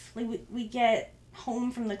off, like, we get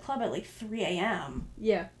home from the club at, like, 3 a.m.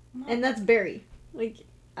 Yeah. And that's Barrie. Like,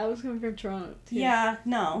 I was coming from Toronto, too. Yeah,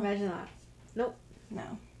 no. Imagine that. Nope.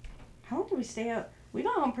 No. How long did we stay out? We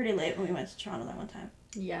got home pretty late when we went to Toronto that one time.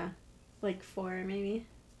 Yeah. Like 4, maybe.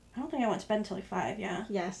 I don't think I went to bed until, like, 5, yeah.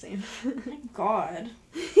 Yeah, same. My God.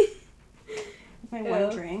 My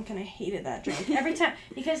one drink, and I hated that drink. Every time,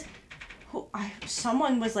 because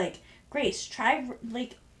someone was like, Grace, try,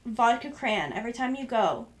 like, vodka cran every time you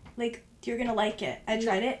go. Like, you're gonna like it. I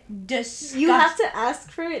tried it. Disgusting. You have to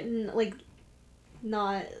ask for it, like,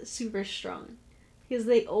 not super strong. Because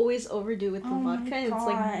they always overdo with the vodka, and it's,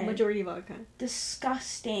 like, majority vodka.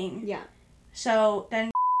 Disgusting. Yeah. So,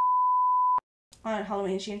 then on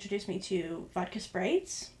Halloween, she introduced me to vodka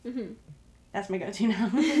Sprites. Mm-hmm. That's my go-to now.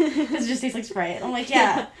 Because it just tastes like Sprite. I'm like,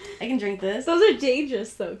 yeah, I can drink this. Those are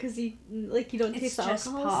dangerous, though, because you don't taste the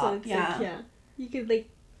alcohol. Pop, so it's like, you could,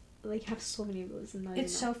 like have so many of those and not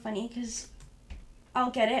It's even so funny, because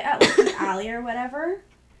I'll get it at, like, the alley or whatever,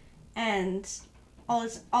 and all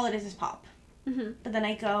it is pop. Mm-hmm. But then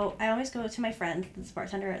I always go to my friend, that's the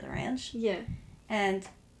bartender at the ranch. Yeah. And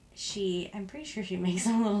I'm pretty sure she makes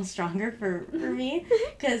them a little stronger for me,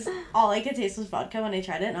 because all I could taste was vodka when I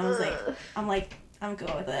tried it, and I was like, I'm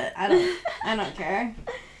good with it. I don't care.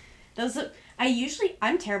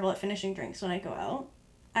 I'm terrible at finishing drinks when I go out.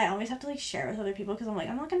 I always have to, like, share with other people, because I'm like,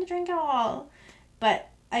 I'm not going to drink it all. But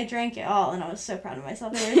I drank it all, and I was so proud of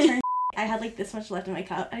myself. I had, like, this much left in my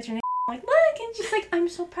cup, and I turned it, I'm like, look, and she's like, I'm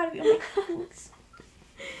so proud of you. I'm like, thanks.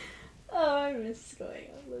 Oh, I miss going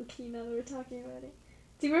out low-key now that we're talking about it.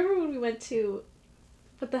 Do you remember when we went to,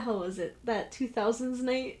 what the hell was it? That 2000s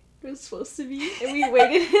night was supposed to be, and we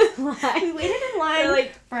waited in line. We waited in line for,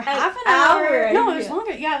 like, for half an hour. No, it was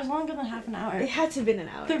longer. Yeah, it was longer than half an hour. It had to have been an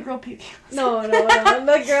hour. The girl puked. No.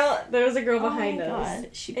 There was a girl behind us. Oh my God,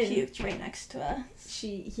 she puked right next to us.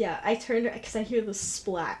 I turned her, because I hear the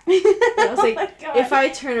splat. And I was like, if I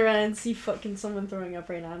turn around and see fucking someone throwing up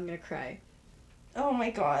right now, I'm gonna cry. Oh my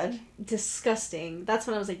God. Disgusting. That's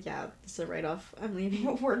when I was like, yeah, this is a write-off. I'm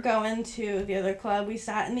leaving. We're going to the other club. We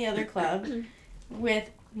sat in the other club with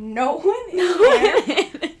no one in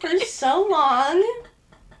there for so long.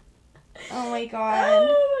 Oh my God.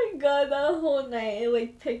 Oh my God, that whole night, it,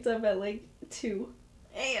 like, picked up at, like, 2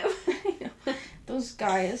 a.m. I know. Those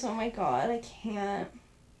guys, oh my God, I can't.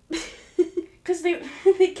 Because they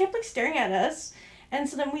kept, like, staring at us. And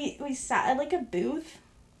so then we sat at, like, a booth.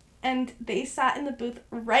 And they sat in the booth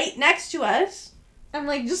right next to us. I'm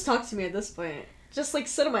like, just talk to me at this point. Just, like,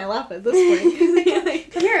 sit on my lap at this point.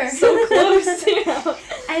 Like, come here. So close. You know?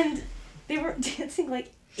 And they were dancing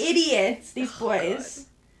like idiots, these boys. God.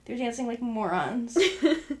 They were dancing like morons.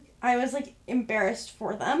 I was, like, embarrassed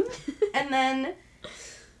for them. And then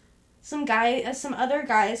some other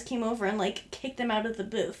guys came over and, like, kicked them out of the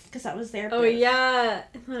booth because that was their booth. Oh, yeah.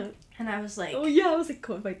 And I was like... Oh, yeah. I was like,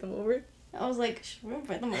 go invite them over. I was like, should we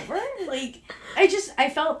invite them over? Like, I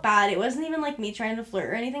felt bad. It wasn't even, like, me trying to flirt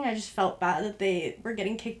or anything. I just felt bad that they were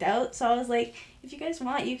getting kicked out. So I was like, if you guys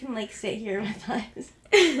want, you can, like, sit here with us.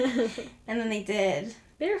 And then they did.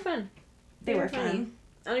 They were fun. They were fun.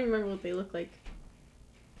 I don't even remember what they looked like.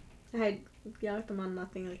 I had got them on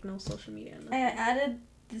nothing, like, no social media. Nothing. I added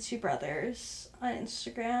the two brothers on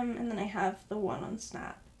Instagram, and then I have the one on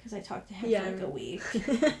Snap, because I talked to him for, like, a week.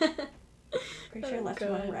 Pretty sure I left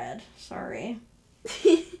him on red. Sorry.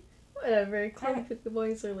 Whatever. Club with the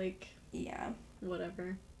boys are like... Yeah.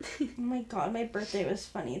 Whatever. Oh my God, my birthday was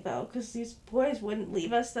funny, though, because these boys wouldn't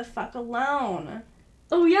leave us the fuck alone.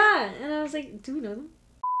 Oh, yeah. And I was like, do we know them?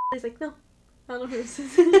 He's like, no. I don't know who this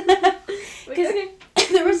is. Because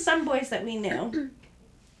there were some boys that we knew.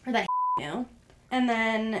 Or that knew. And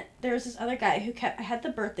then there was this other guy who I had the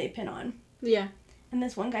birthday pin on. Yeah. And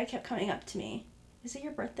this one guy kept coming up to me. Is it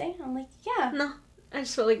your birthday? I'm like, yeah. No. I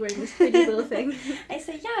just felt like wearing this pretty little thing. I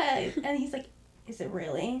said, yeah. And he's like, is it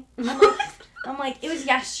really? I'm like, it was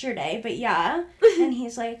yesterday, but yeah. And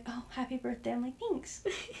he's like, oh, happy birthday. I'm like, thanks.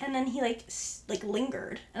 And then he, like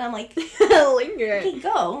lingered. And I'm like, lingered? Okay,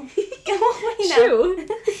 go. Go away now.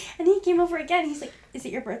 And he came over again. He's like, is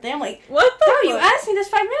it your birthday? I'm like, what the fuck? You asked me this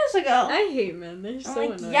 5 minutes ago. I hate men. They're so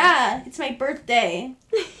annoying. Yeah, it's my birthday.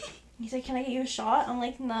 He's like, can I get you a shot? I'm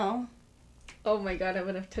like, no. Oh my god, I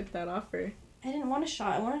would have took that offer. I didn't want a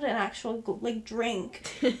shot. I wanted an actual, like, drink.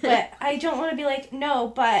 But I don't want to be like, no,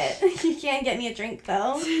 but you can't get me a drink,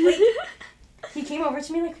 though. Like, he came over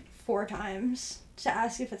to me, like, 4 times to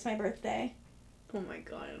ask if it's my birthday. Oh my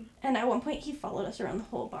god. And at one point, he followed us around the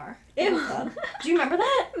whole bar. Ew. Do you remember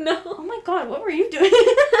that? No. Oh my god, what were you doing?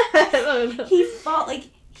 I don't know. He fought, like,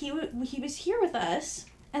 he was here with us,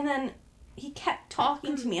 and then he kept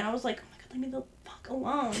talking to me, and I was like, oh my god, leave me the fuck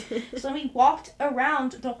alone. So then we walked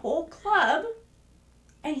around the whole club,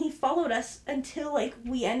 and he followed us until, like,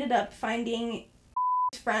 we ended up finding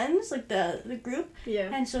friends, like, the group. Yeah.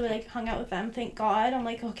 And so we, like, hung out with them, thank God. I'm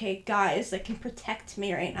like, okay, guys that can protect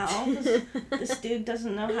me right now, 'cause this dude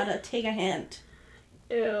doesn't know how to take a hint.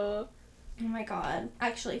 Ew. Oh my god.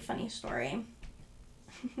 Actually, funny story.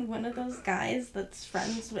 One of those guys that's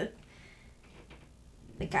friends with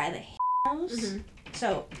the guy that knows. Mm-hmm.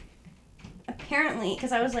 So, apparently,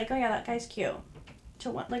 because I was like, oh yeah, that guy's cute.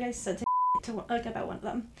 Like I said like, about one of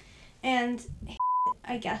them. And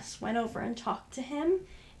I guess went over and talked to him,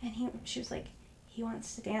 and she was like, he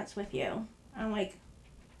wants to dance with you. I'm like,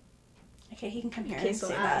 okay, he can come here and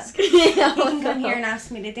say ask. that. He can come here and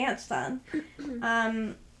ask me to dance then.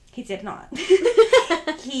 He did not.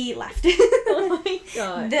 He left. Oh my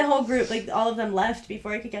god. The whole group, like, all of them left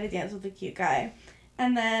before I could get a dance with the cute guy.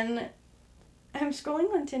 And then I'm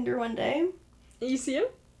scrolling on Tinder one day. You see him?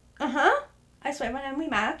 Uh-huh. I swipe on him, we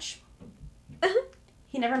match.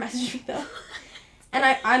 He never messaged me, though. And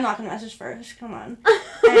I'm not going to message first. Come on.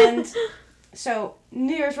 And so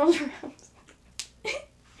New Year's rolls around.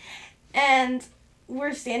 And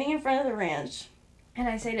we're standing in front of the ranch. And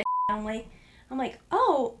I say to I'm like,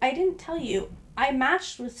 oh, I didn't tell you. I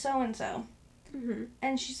matched with so-and-so. Mm-hmm.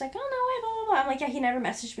 And she's like, oh, no way, blah, blah, blah. I'm like, yeah, he never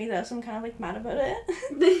messaged me, though, so I'm kind of, like, mad about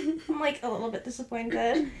it. I'm, like, a little bit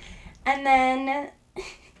disappointed. And then,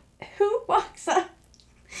 who walks up?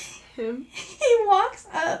 Him? He walks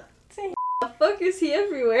up to him. The fuck is he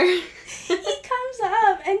everywhere? He comes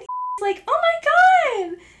up, and he's like, oh, my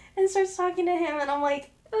God! And starts talking to him, and I'm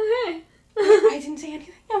like, Okay. I didn't say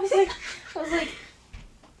anything. I was like,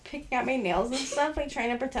 picking at my nails and stuff, like,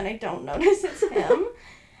 trying to pretend I don't notice it's him.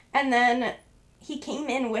 And then he came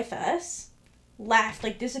in with us, left,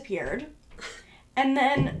 like, disappeared. And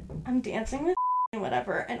then I'm dancing with and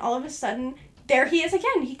whatever, and all of a sudden, there he is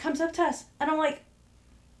again. He comes up to us, and I'm like,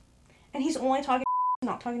 and he's only talking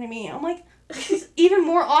not talking to me. I'm like, this is even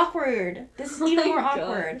more awkward. This is even more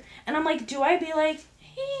awkward. And I'm like, do I be like,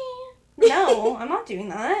 hey? No, I'm not doing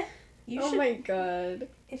that. You should. My god.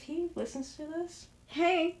 If he listens to this,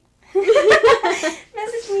 Hey.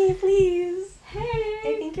 message me, please. Hey.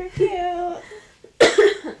 I think you're cute.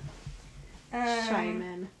 Shy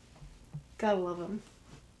man. Gotta love him.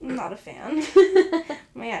 I'm not a fan.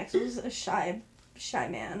 My ex was a shy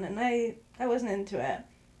man, and I wasn't into it.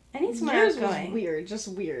 I need someone outgoing. Was weird, just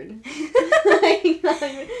weird. I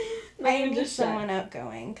need someone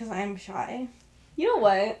outgoing, because I'm shy. You know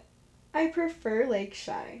what? I prefer, like,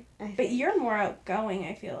 shy. But you're more outgoing,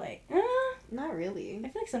 I feel like. Not really. I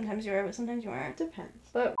feel like sometimes you are, but sometimes you aren't. Depends.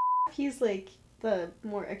 But he's, like, the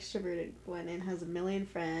more extroverted one and has a million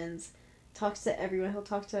friends, talks to everyone. He'll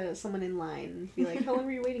talk to someone in line and be like, how long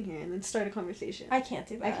were you waiting here? And then start a conversation. I can't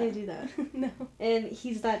do that. I can't do that. No. And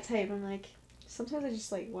he's that type. I'm like, sometimes I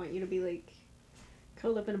just, like, want you to be, like,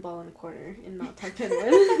 curled up in a ball in a corner and not talk to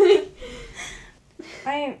anyone.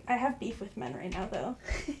 I have beef with men right now, though,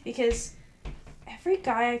 because every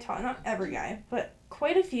guy I talk, not every guy, but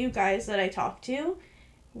quite a few guys that I talk to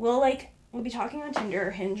we'll be talking on Tinder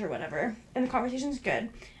or Hinge or whatever, and the conversation's good,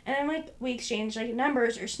 and then, like, we exchange, like,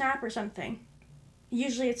 numbers or Snap or something.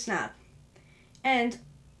 Usually it's Snap. And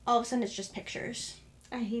all of a sudden it's just pictures.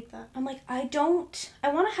 I hate that. I'm like, I want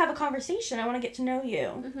to have a conversation. I want to get to know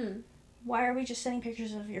you. Mm-hmm. Why are we just sending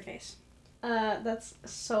pictures of your face? That's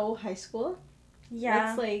so high school. Yeah.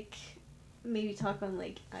 That's, like, maybe talk on,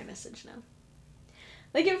 like, iMessage now.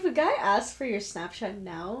 Like, if a guy asks for your Snapchat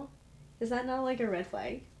now, is that not, like, a red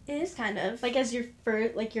flag? It is kind of. Like, as your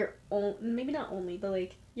first, like, your own, maybe not only, but,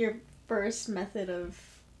 like, your first method of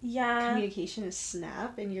communication is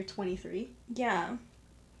Snap, and you're 23. Yeah.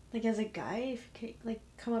 Like, as a guy, if you, like,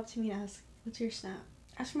 come up to me and ask, what's your Snap?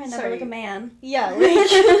 Ask for my number like a man. Yeah,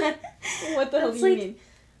 like, what the hell do you mean?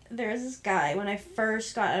 There was this guy, when I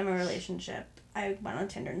first got out of my relationship, I went on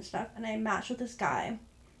Tinder and stuff, and I matched with this guy.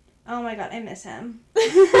 Oh my god, I miss him.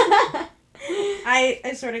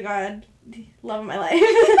 I swear to God, love of my life.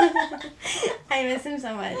 I miss him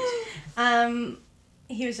so much.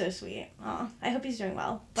 He was so sweet. Aw, I hope he's doing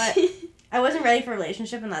well. But I wasn't ready for a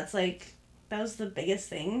relationship, and that's, like, that was the biggest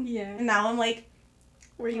thing. Yeah. And now I'm like,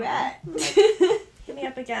 where you at? Like, hit me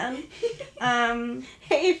up again.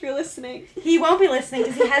 Hey, if you're listening. He won't be listening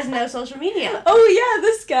because he has no social media. Oh, yeah,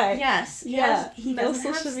 this guy. Yes. He no doesn't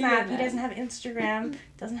have social Snap. media, He doesn't have Instagram.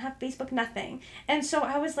 Doesn't have Facebook. Nothing. And so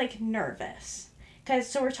I was, like, nervous.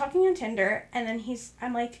 So we're talking on Tinder, and then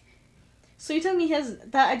I'm like... So you're telling me he has...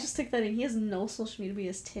 that? I just took that in. He has no social media, but he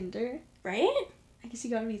has Tinder? Right? I guess you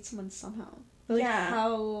gotta meet someone somehow. But, like, yeah.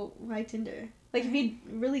 Why Tinder? Like, if you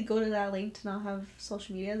really go to that link to not have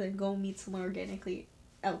social media, then go meet someone organically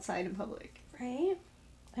outside in public. Right?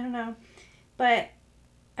 I don't know. But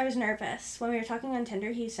I was nervous. When we were talking on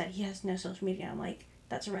Tinder, he said he has no social media. I'm like,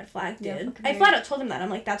 that's a red flag, dude. Yeah, I flat out told him that. I'm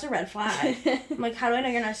like, that's a red flag. I'm like, how do I know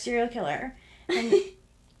you're not a serial killer? And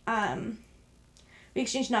we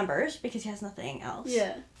exchanged numbers because he has nothing else.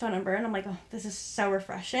 Yeah. Phone number. And I'm like, oh, this is so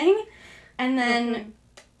refreshing. And then...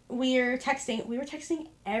 We were texting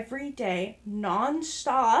every day,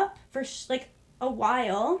 non-stop, for, like, a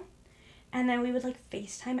while. And then we would, like,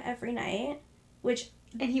 FaceTime every night, which...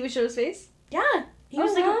 And he would show his face? Yeah. He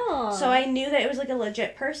was, wow. So I knew that it was, like, a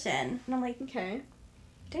legit person. And I'm like... Okay.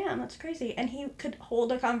 Damn, that's crazy. And he could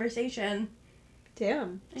hold a conversation.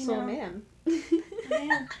 Damn. So a man.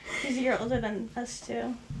 Man. He's a year older than us,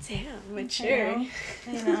 too. Damn, mature.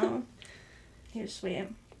 I know. He was sweet.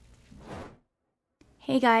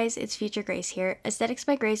 Hey guys, it's Future Grace here. Aesthetics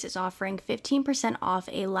by Grace is offering 15% off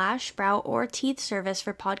a lash, brow, or teeth service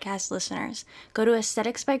for podcast listeners. Go to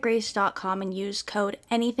aestheticsbygrace.com and use code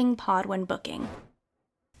ANYTHINGPOD when booking.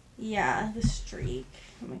 Yeah, the streak.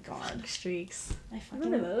 Oh my god. Streaks. I fucking...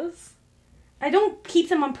 Remember those? I don't keep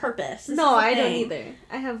them on purpose. No, I don't either.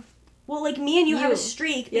 I have... Well, like, me and you have a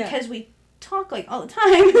streak because we talk, like, all the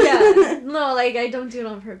time. Yeah. No, like, I don't do it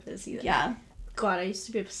on purpose either. Yeah. God, I used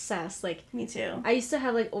to be obsessed. Like, me too. I used to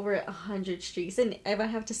have, like, over 100 streaks, and I would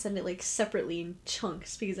have to send it, like, separately in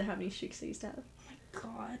chunks because of how many streaks I used to have. Oh my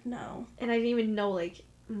god, no. And I didn't even know, like,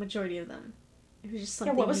 majority of them. It was just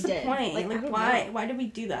something what was we the did. point? Like why? Why did we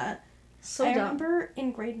do that? So I dumb. remember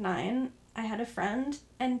in grade 9, I had a friend,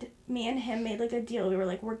 and me and him made, like, a deal. We were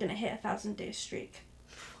like, we're gonna hit 1,000-day streak.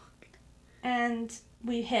 Fuck. And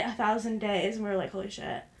we hit 1,000 days, and we were like, holy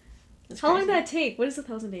shit. How long did that take? What is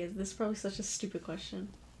 1,000 days? This is probably such a stupid question.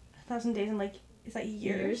 1,000 days in, like, is that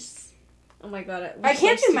years? Oh my god. I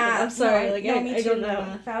can't do math. I'm sorry. No, like, no, I, me I too, don't know though.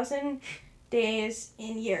 math. 1,000 days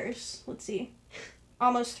in years. Let's see.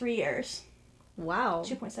 Almost 3 years. Wow.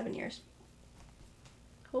 2.7 years.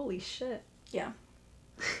 Holy shit. Yeah.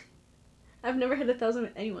 I've never hit 1,000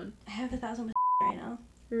 with anyone. I have 1,000 with right now.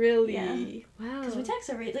 Really? Yeah. Wow. Because we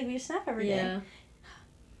text we snap every day. Yeah.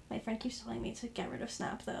 My friend keeps telling me to get rid of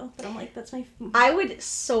Snap, though. But I'm like, that's my... I would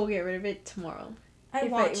so get rid of it tomorrow. I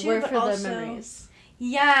want to, but for also... the memories.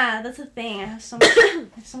 Yeah, that's the thing. I have so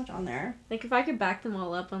much on there. Like, if I could back them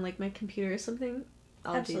all up on, like, my computer or something,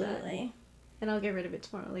 I'll do that. Absolutely. And I'll get rid of it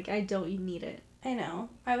tomorrow. Like, I don't need it. I know.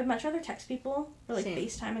 I would much rather text people or, like, Same.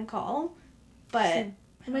 FaceTime and call. But... Same.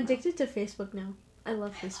 I'm addicted to Facebook now. I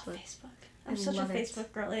love Facebook. I love Facebook. I'm such a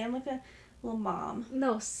Facebook girly. I'm like a little mom.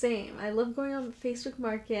 No, same. I love going on Facebook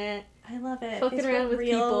Market. I love it. Fucking Facebook around with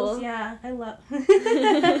Reels. people. Yeah, I love...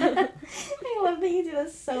 I love that you do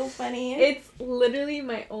this. So funny. It's literally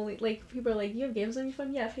my only... Like, people are like, you have games on your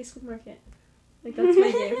phone? Yeah, Facebook Market. Like, that's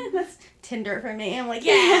my game. That's Tinder for me. I'm like,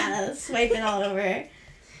 yeah, swiping all over.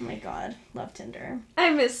 Oh my god, love Tinder. I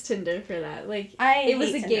miss Tinder for that. Like, it was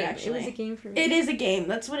a Tinder, game. actually. It was a game for me. It is a game.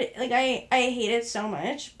 That's what it... Like, I hate it so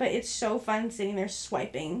much, but it's so fun sitting there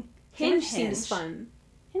swiping. Hinge seems fun.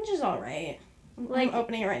 Hinge is alright. Like, I'm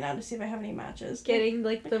opening it right now to see if I have any matches. Getting,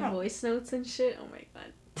 like, the voice notes and shit. Oh my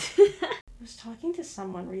god. I was talking to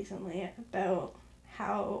someone recently about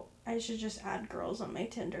how I should just add girls on my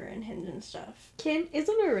Tinder and Hinge and stuff. Isn't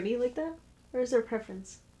it already like that? Or is there a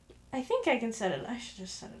preference? I think I can set it. I should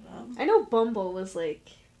just set it up. I know Bumble was, like,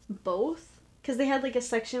 both. Because they had, like, a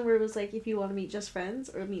section where it was, like, if you want to meet just friends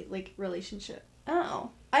or meet, like, relationship.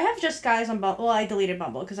 Oh. I have just guys on Bumble. Well, I deleted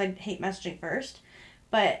Bumble because I hate messaging first.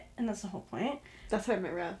 But, and that's the whole point. That's how I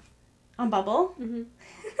met Raph. On Bumble? Mm-hmm.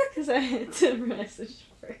 Because I had to message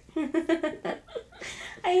first.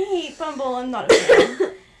 I hate Bumble. I'm not a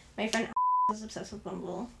fan. My friend is obsessed with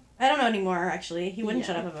Bumble. I don't know anymore, actually. He wouldn't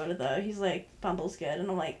shut up about it, though. He's like, Bumble's good.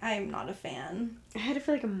 And I'm like, I'm not a fan. I had it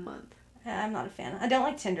for, like, a month. I'm not a fan. I don't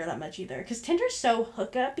like Tinder that much, either. Because Tinder's so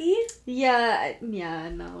hookup-y. Yeah,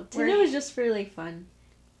 no. Tinder was just for, like, fun.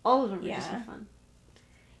 All of them were just for fun.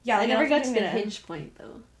 Yeah, I like, never got to the Hinge point,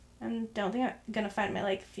 though. And don't think I'm gonna find my,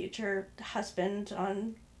 like, future husband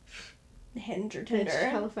on Hinge or Tinder.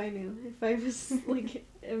 Hell if I knew. If I was, like,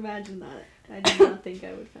 imagine that. I did not think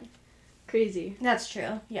I would find. Crazy. That's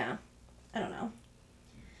true, yeah. I don't know.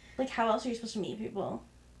 Like, how else are you supposed to meet people?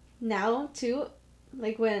 Now, too,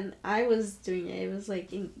 Like, when I was doing it, it was, like,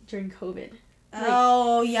 during COVID.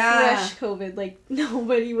 Oh, yeah. Fresh COVID. Like,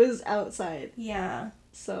 nobody was outside. Yeah.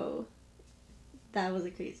 So, that was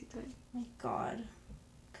a crazy time. My God.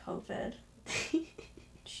 COVID.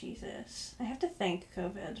 Jesus. I have to thank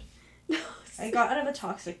COVID. No, I got out of a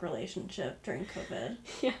toxic relationship during COVID.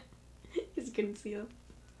 Yeah. Just couldn't see them.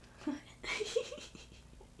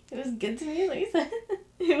 It was good to me, like you said.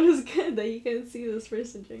 It was good that you couldn't see this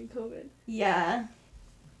person during COVID. Yeah.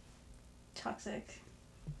 Toxic.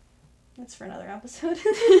 That's for another episode.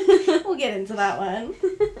 We'll get into that one.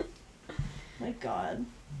 My God.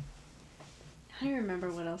 I don't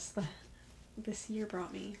remember what else this year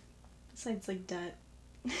brought me. Besides, like, debt.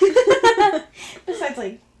 Besides,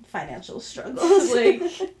 like, financial struggles. Like,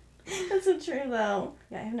 that's so true, though.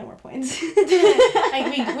 Yeah, I have no more points.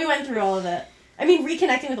 Like, we went through all of it. I mean,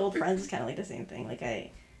 reconnecting with old friends is kind of like the same thing. Like,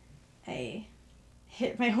 I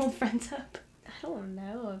hit my old friends up. I don't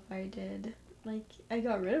know if I did. Like, I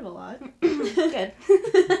got rid of a lot. Good.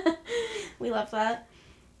 We love that.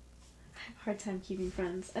 I have a hard time keeping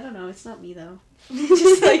friends. I don't know. It's not me, though.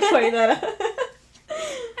 Just, like, point that out.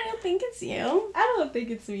 I don't think it's you. I don't think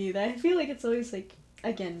it's me either. I feel like it's always, like,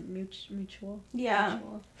 again, mutual. Yeah.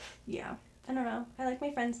 Mutual. Yeah. I don't know. I like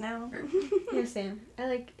my friends now. Yeah, same. I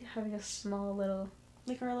like having a small little...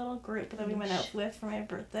 Like our little group that we went out with for my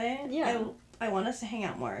birthday. Yeah. I want us to hang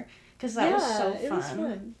out more. Because that was so fun. It was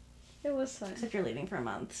fun. It was fun. Except you're leaving for a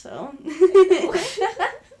month, so.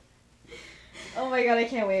 Oh my God, I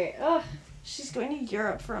can't wait. Oh. She's going to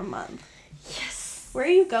Europe for a month. Yes. Where are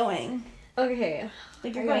you going? Okay.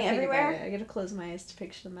 Like, you're I gotta going think about everywhere? it. I gotta close my eyes to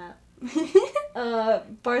picture the map.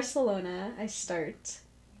 Barcelona, I start.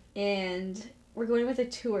 And we're going with a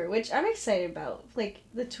tour, which I'm excited about. Like,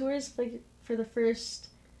 the tour is, like, for the first...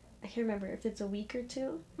 I can't remember if it's a week or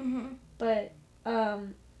two. Mm-hmm. But,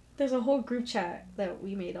 there's a whole group chat that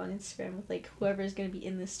we made on Instagram with, like, whoever's gonna be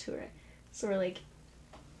in this tour. So we're, like...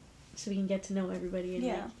 So we can get to know everybody and,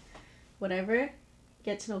 like, whatever.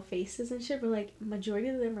 Get to know faces and shit. But, like, majority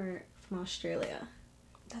of them are from Australia.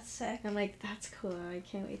 That's sick. I'm like, that's cool. I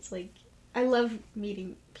can't wait to, like... I love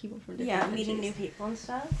meeting people from different countries. meeting new people and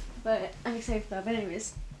stuff. But I'm excited for that. But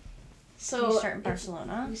anyways. So you start in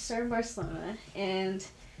Barcelona. We start in Barcelona. And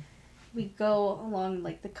we go along,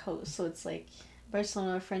 like, the coast. So it's, like,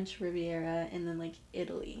 Barcelona, French Riviera, and then, like,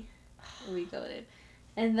 Italy. We go to.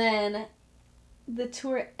 And then the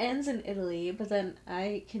tour ends in Italy. But then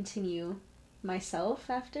I continue myself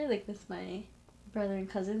after. Like, with my brother and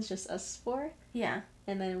cousins. Just us four. Yeah.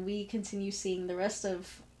 And then we continue seeing the rest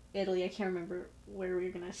of Italy. I can't remember where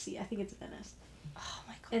we're gonna see. I think it's Venice. Oh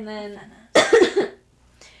my God. And then Venice.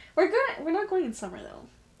 we're not going in summer though.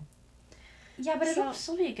 Yeah, but it'll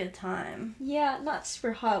still be a good time. Yeah, not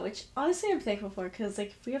super hot, which honestly I'm thankful for because like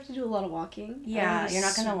if we have to do a lot of walking. Yeah, you're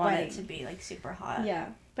not gonna want it to be like super hot. Yeah,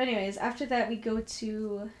 but anyways, after that we go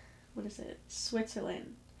to what is it?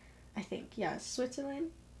 Switzerland, I think. Yeah,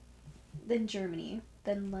 Switzerland, then Germany,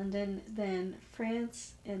 then London, then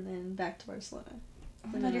France, and then back to Barcelona. Oh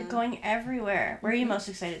my God, you're going everywhere. Where are you most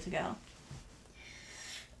excited to go?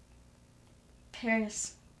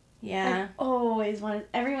 Paris. Yeah. I always wanted.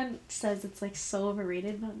 Everyone says it's like so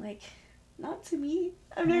overrated, but I'm like, not to me.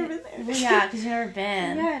 I've never been there. Well, yeah, because you've never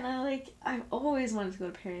been. Yeah, and I've always wanted to go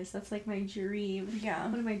to Paris. That's like my dream. Yeah.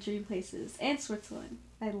 One of my dream places. And Switzerland.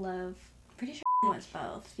 I love. Pretty sure he wants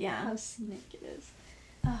both. Yeah. How scenic it is.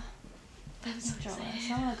 Oh, I'm so jealous.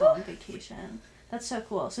 excited. I want to go on vacation. That's so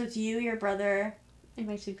cool. So it's you, your brother, And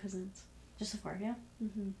my two cousins. just the four of you.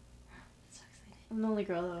 Mm-hmm. That's so exciting. I'm the only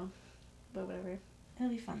girl though, but whatever. It'll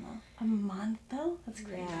be fun though. A month though? That's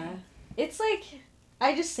crazy. Yeah. It's like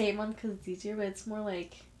I just say a month because it's easier, but it's more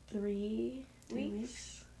like 3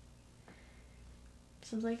 weeks.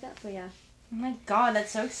 Something like that. But yeah. Oh my God,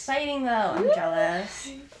 that's so exciting though. I'm jealous.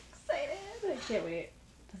 I'm excited. I can't wait.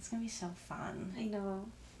 That's gonna be so fun. I know.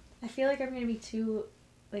 I feel like I'm gonna be too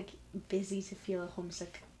like busy to feel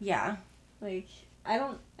homesick. Yeah. Like I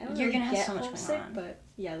don't You're really gonna have get so much homesick, going on. but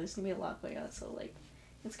yeah, there's gonna be a lot going on. So like,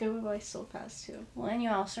 it's gonna go by so fast too. Well, and you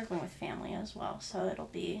also are going with family as well, so it'll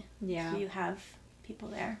be. Yeah. You have people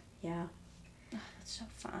there. Yeah. Oh, that's so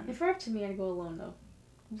fun. If it were up to me, I'd go alone though.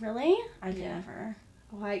 Really? I could Yeah. never.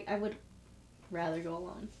 Oh, I would rather go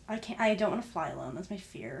alone. I can't. I don't want to fly alone. That's my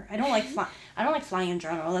fear. I don't like fly. I don't like flying in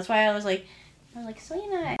general. That's why I was like,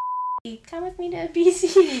 Selena, come with me to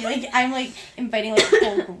BC. Like I'm like inviting like a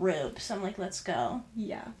whole group. So I'm like, let's go.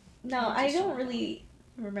 Yeah. No, I I just don't don't really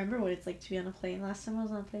remember what it's like to be on a plane. Last time I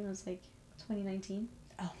was on a plane was like 2019.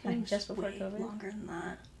 Oh, I think just before way COVID. longer than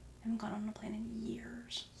that. I haven't gone on a plane in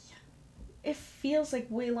years. It feels like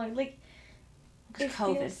way long. Like Because it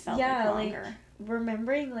COVID feels- felt yeah, like longer.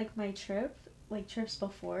 remembering, like, my trip, like, trips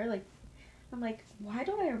before, like, I'm like, why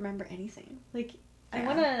don't I remember anything? Like, I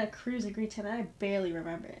went on a cruise in grade 10 and I barely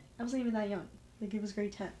remember it. I wasn't even that young. Like, it was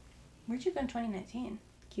grade 10. Where'd you go in 2019?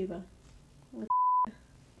 Cuba.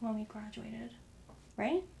 When we graduated.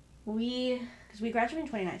 Right? Because we graduated in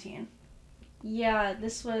 2019. Yeah,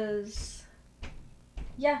 this was...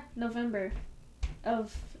 Yeah, November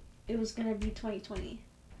of... It was gonna be 2020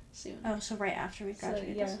 soon. Oh, so right after we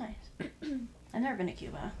graduated. So, yeah. That's nice. I've never been to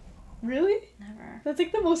Cuba. Really? Never. That's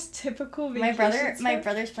like the most typical vacation My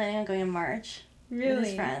brother's planning on going in March. Really? With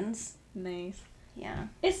his friends. Nice. Yeah.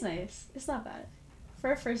 It's nice. It's not bad.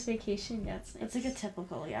 For a first vacation, yeah, it's nice. It's like a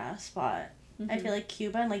typical, spot. Mm-hmm. I feel like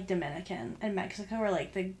Cuba and, like, Dominican and Mexico are,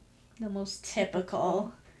 like, the most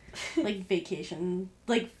typical like, vacation,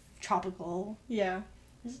 like, tropical. Yeah.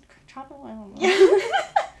 Is it tropical? I don't know. Yeah.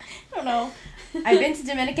 I don't know. I've been to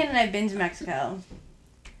Dominican and I've been to Mexico.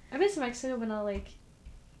 I've been to Mexico, but not, like,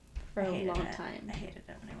 for a long time. I hated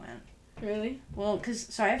it when I went. Really? Well,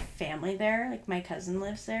 so I have family there. Like, my cousin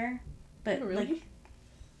lives there. But, oh, really? like...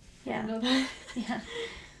 Yeah. I didn't know that. Yeah.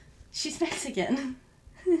 She's Mexican.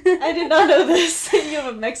 I did not know this. You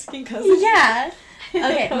have a Mexican cousin? Yeah.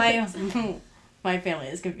 Okay, my family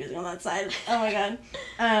is confusing on that side. Oh my god.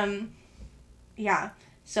 Yeah.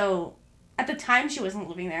 So, at the time, she wasn't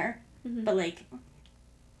living there. Mm-hmm. But, like,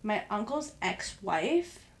 my uncle's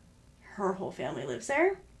ex-wife, her whole family lives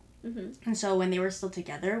there. Mm-hmm. And so when they were still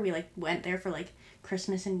together, we, like, went there for, like,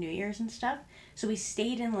 Christmas and New Year's and stuff. So we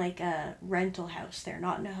stayed in, like, a rental house there,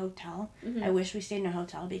 not in a hotel. Mm-hmm. I wish we stayed in a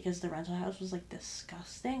hotel because the rental house was, like,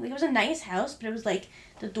 disgusting. Like, it was a nice house, but it was, like,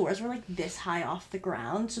 the doors were, like, this high off the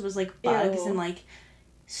ground. So it was, like, bugs Ew. and, like,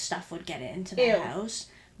 stuff would get into the house.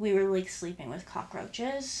 We were, like, sleeping with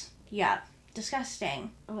cockroaches. Yeah.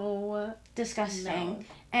 Disgusting. Oh. Disgusting. No.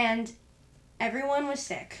 And everyone was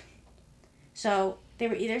sick. So they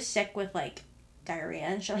were either sick with, like, diarrhea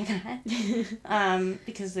and shit like that,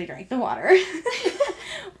 because they drank the water,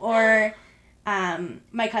 or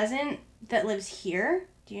my cousin that lives here.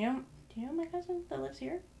 Do you know my cousin that lives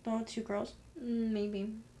here? The one with 2 girls?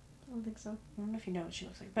 Maybe. I don't think so. I don't know if you know what she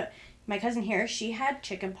looks like, but my cousin here, she had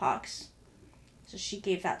chicken pox, so she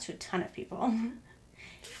gave that to a ton of people.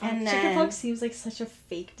 And then chickenpox seems like such a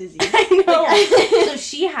fake disease. I know. Like, so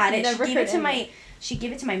she had it. Never She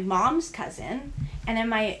gave it to my mom's cousin, and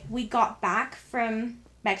then we got back from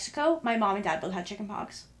Mexico. My mom and dad both had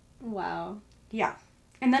chickenpox. Wow. Yeah,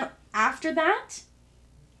 and then after that,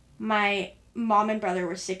 my mom and brother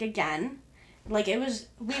were sick again. Like, I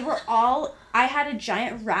had a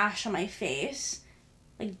giant rash on my face.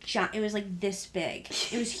 Like, it was, like, this big.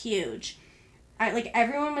 It was huge. There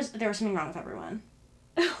was something wrong with everyone.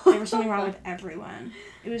 There was something wrong with everyone.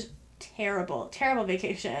 It was terrible. Terrible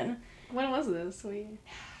vacation. When was this?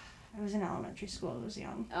 I was in elementary school. I was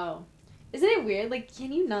young. Oh. Isn't it weird? Like,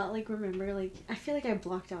 can you not, like, remember, like... I feel like I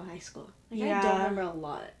blocked out high school. Like, Yeah. I don't remember a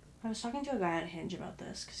lot. I was talking to a guy at Hinge about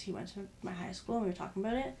this because he went to my high school and we were talking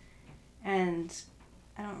about it. And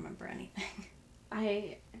I don't remember anything.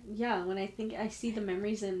 When I see the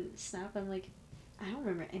memories in Snap, I'm like, I don't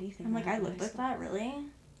remember anything. I'm like, I lived with that, really?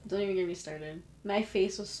 Don't even get me started. My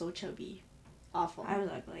face was so chubby. Awful. I was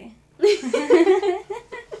ugly.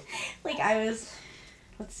 Like,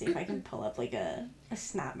 let's see if I can pull up, like, a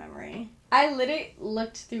Snap memory. I literally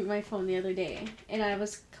looked through my phone the other day, and I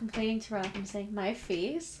was complaining to Ralph and saying my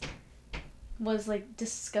face was, like,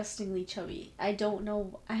 disgustingly chubby. I don't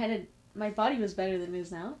know. My body was better than it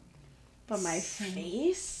is now, but my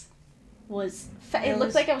face was it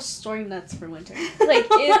looked like I was storing nuts for winter. Like,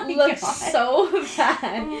 it looked so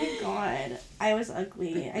bad. Oh my god. I was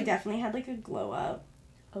ugly. I definitely had, like, a glow up.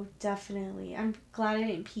 Oh, definitely. I'm glad I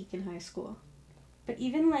didn't peak in high school. But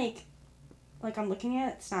even, like, I'm looking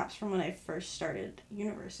at snaps from when I first started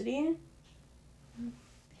university.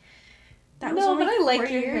 That was only 4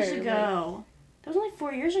 years ago. That was only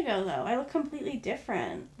 4 years ago, though. I look completely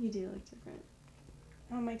different. You do look different.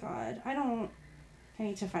 Oh my god. I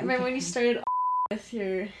need to find... Remember when you started with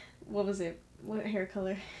your... What was it? What hair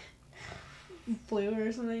color? Blue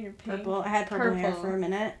or something? Or pink? Purple. I had purple hair for a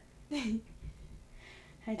minute.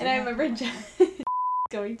 I remember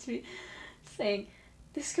going to me saying,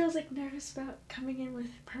 this girl's, like, nervous about coming in with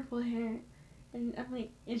purple hair. And I'm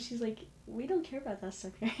like, and she's like, we don't care about that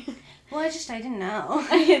stuff here. Well, I didn't know.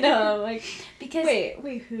 I know, I'm like, because...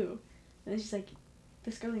 Wait, who? And then she's like,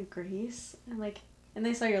 this girl named Grace. And I'm like, and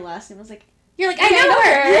they saw your last name. I was like, you're like, I know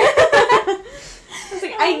her! I was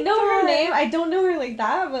like, I know her name. I don't know her like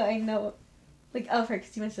that, but I know, like, of her,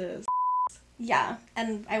 because you went to... Yeah,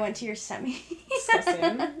 and I went to your semi.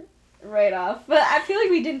 Disgusting. Right off. But I feel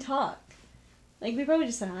like we didn't talk. Like, we probably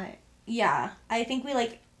just said hi. Yeah, I think we,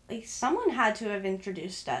 like, someone had to have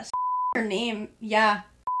introduced us. Her name, yeah.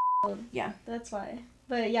 Yeah. That's why.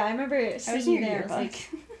 But yeah, I remember seeing I was in your you there. yearbook. I was like,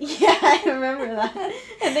 yeah, I remember that.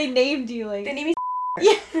 And they named you, like... They named me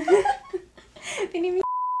Yeah. They named me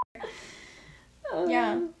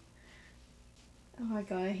Yeah. Oh my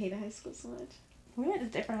god, I hate high school so much. We went to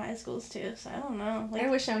different high schools, too, so I don't know. Like, I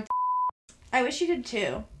wish I went to... I wish you did,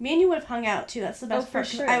 too. Me and you would have hung out, too. That's the best for part.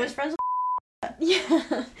 sure. I was friends with Yeah.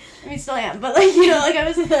 I mean, still am, but, like, you know, like, I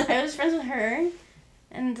was friends with her,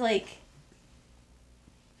 and, like,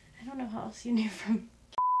 I don't know how else you knew from...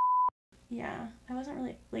 Yeah, I wasn't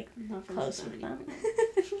really, like, Not from close with them.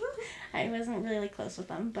 I wasn't really, like, close with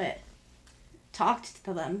them, but talked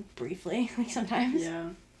to them briefly, like, sometimes. Yeah.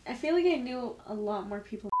 I feel like I knew a lot more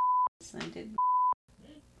people than I did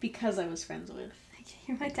because I was friends with. I can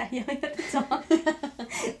hear my dad yelling at the dog.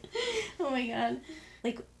 Oh my god.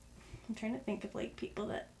 Like, I'm trying to think of, like, people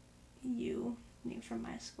that you knew from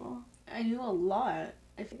my school. I knew a lot.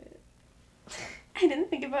 I didn't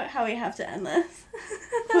think about how we have to end this.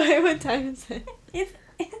 Why? What time is it? It's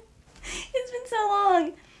been so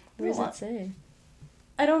long. What does it say?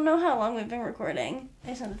 I don't know how long we've been recording. I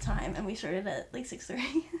just had the time, and we started at, like,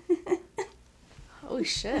 6:30. Holy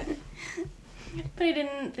shit. But I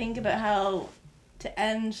didn't think about how to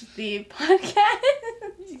end the podcast.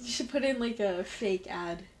 You should put in, like, a fake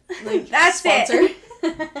ad. Like, That's sponsor.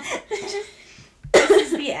 Just, this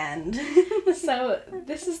is the end. So,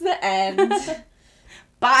 this is the end.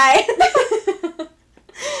 Bye.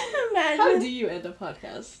 Imagine. How do you end a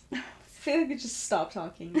podcast? I feel like you just stop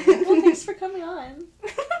talking. Like, well, thanks for coming on.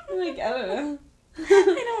 Like, I don't know.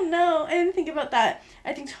 I don't know. I didn't think about that.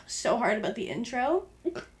 I think so hard about the intro.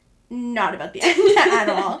 Not about the end at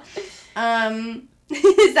all.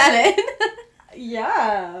 Is that it?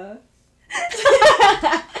 Yeah.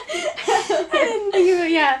 I didn't think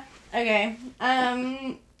about yeah. Okay.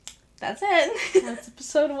 That's it. That's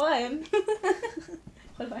episode 1.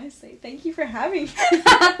 What did I say? Thank you for having me.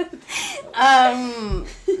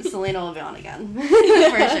 Selena will be on again. For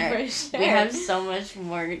sure. For sure. We have so much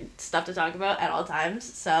more stuff to talk about at all times,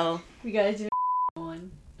 so We gotta do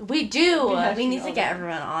one. we do. We We need to all get that.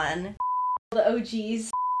 everyone on. The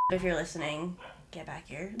OGs. If you're listening, get back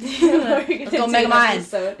here. Let's Let's go Mega Mind.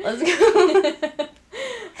 Let's go.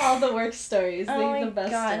 All the work stories. Oh Like my the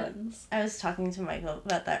best God. ones. I was talking to Michael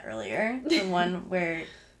about that earlier. The one where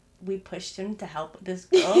we pushed him to help this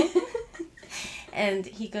girl. And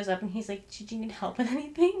he goes up and he's like, did you need help with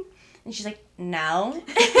anything? And she's like, no.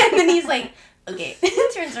 And then he's like, okay.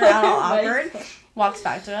 Turns around all awkward. Walks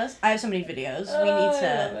back to us. I have so many videos. We need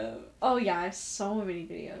to... Oh yeah, I have so many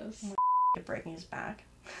videos. breaking his back.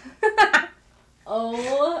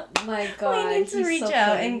 Oh my god. We need to he's reach so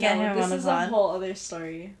out funny. and get him on the This is pod. a whole other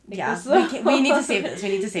story. Like, Yeah, this is we need to save this. We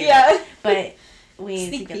need to save Yeah. it. But we need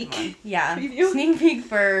Sneak to get them peek. on. Yeah. Preview. Sneak peek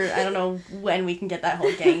for, I don't know when we can get that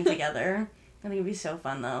whole gang together. I think it'd be so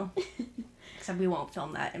fun though. Except we won't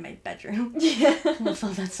film that in my bedroom. Yeah. We'll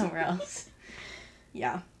film that somewhere else.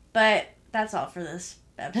 Yeah. But that's all for this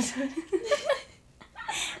episode.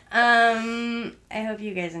 I hope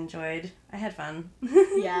you guys enjoyed. I had fun.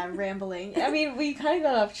 Yeah, rambling. I mean, we kind of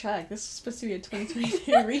got off track. This was supposed to be a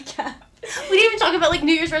 2023 recap. We didn't even talk about like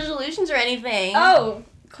New Year's resolutions or anything. Oh,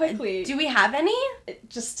 quickly. Do we have any?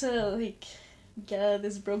 Just to, like, get out of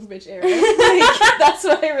this broke bitch era. Like, that's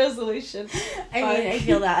my resolution. I mean, I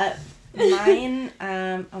feel that. Mine,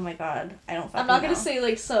 oh my god, I don't fucking I'm not gonna know. say,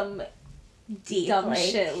 like, some Deep, dumb like,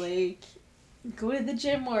 shit, like, go to the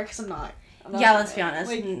gym more, because I'm not. Yeah, let's be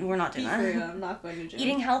honest. Like, We're not doing be for real, that. I'm not going to gym.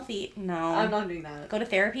 Eating healthy? No. I'm not doing that. Go to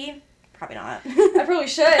therapy? Probably not. I probably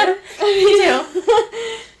should. Me too.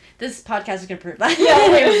 This podcast is gonna prove that.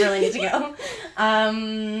 Yeah. We really need to go.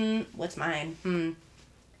 What's mine?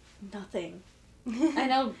 Nothing. I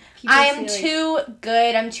know people I am say, too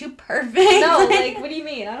good. I'm too perfect. No, like, what do you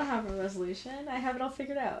mean? I don't have a resolution. I have it all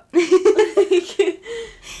figured out. But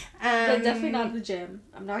definitely not the gym.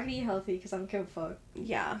 I'm not gonna eat healthy because I don't give a fuck.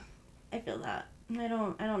 Yeah, I feel that. I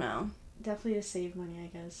don't know. Definitely to save money, I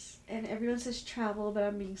guess. And everyone says travel, but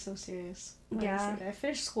I'm being so serious. when I say that. I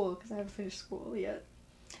finished school because I haven't finished school yet.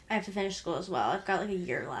 I have to finish school as well. I've got like a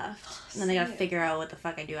year left. And then I gotta Same. figure out what the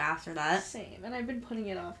fuck I do after that. Same. And I've been putting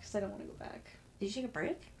it off because I don't want to go back. Did you take a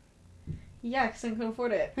break? Yeah, because I couldn't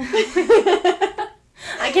afford it.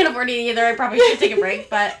 I can't afford it either. I probably should take a break,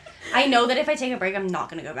 but I know that if I take a break, I'm not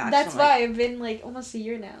gonna go back. That's so I'm why I've been like almost a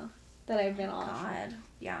year now that I've been like, off. God.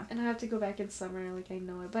 Yeah. And I have to go back in summer, like I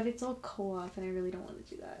know it. But it's all co-op and I really don't want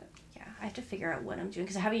to do that. Yeah. I have to figure out what I'm doing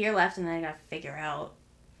because I have a year left and then I gotta figure out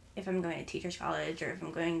if I'm going to teacher's college or if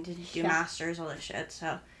I'm going to do Yeah. masters, all this shit.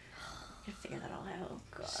 So I figure that all out.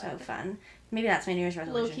 God. So fun. Maybe that's my New Year's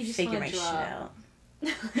resolution. Low-key just Figure wanna my shit out.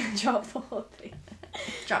 Drop the whole thing.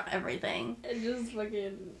 Drop everything. And just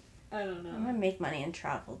fucking, I don't know. I'm gonna make money and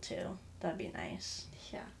travel too. That'd be nice.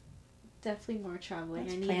 Yeah. Definitely more traveling.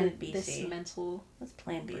 Let's I plan need this mental... Let's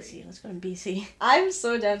plan break. BC. Let's go to BC. I'm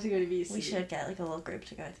so down to go to BC. We should get like a little group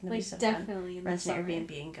to go. I think that'd like, be so definitely fun. in Rent the an summer.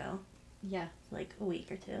 Airbnb and go. Yeah. Like a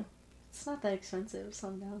week or two. It's not that expensive, so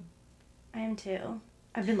I'm down. I am too.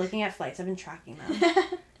 I've been looking at flights. I've been tracking them.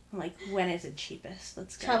 I'm like, when is it cheapest?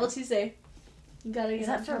 Let's go. Travel Tuesday. You gotta get Is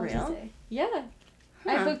that on for Travel real? Tuesday. Yeah. Huh.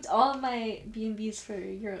 I booked all my B&Bs for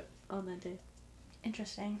Europe on that day.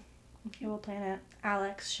 Interesting. Okay, we'll plan it.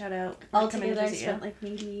 Alex, shout out. All We're coming to together, I visit spent you. like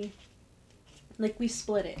maybe... Like, we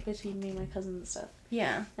split it between me and my cousins and stuff.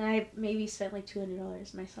 Yeah. And I maybe spent like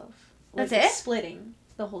 $200 myself. That's Like, it? Splitting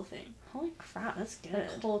the whole thing. Holy crap, that's good.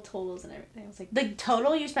 Like, whole totals and everything. I was like, The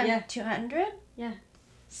total you spent Yeah. 200?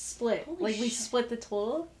 split. Holy like, we shit. split the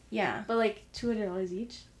total, Yeah. but like $200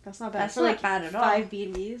 each. That's not bad. That's for not like bad at all. 5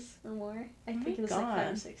 B&Bs or more. I Oh my think it was like 5 or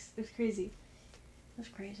God. 6. It was crazy. That's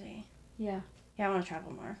crazy. Yeah. Yeah, I want to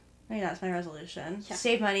travel more. I think that's my resolution. Yeah.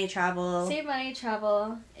 Save money, travel. Save money,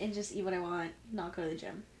 travel, and just eat what I want. Not go to the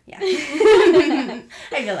gym. Yeah. I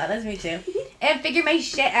feel that. That's me too. And figure my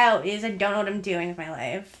shit out because I don't know what I'm doing with my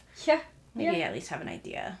life. Yeah. Maybe Yeah. at least have an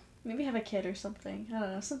idea. Maybe have a kid or something. I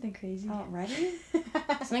don't know. Something crazy. Already?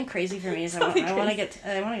 Something crazy for me is I Something want to crazy.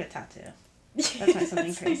 get a tattoo. That's my something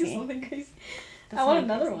That's crazy. Something crazy. That's I want something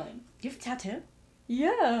another crazy. one. You have a tattoo?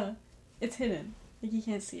 Yeah. It's hidden. Like, you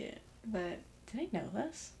can't see it. But Did I know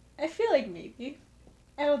this? I feel like maybe.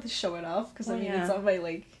 I don't have to show it off because Oh, I mean yeah. it's on my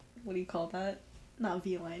like, what do you call that? Not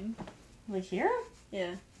V-line. Like here?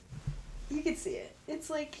 Yeah. You can see it.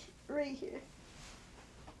 It's like right here.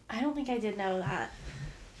 I don't think I did know that.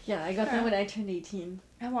 Yeah, I got Huh. that when I turned 18.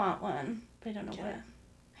 I want one, but I don't know Okay. what.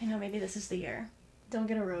 I know maybe this is the year. Don't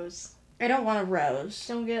get a rose. I don't want a rose.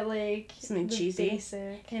 Don't get like Something the cheesy.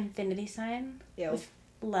 Basic. An infinity sign Ew. with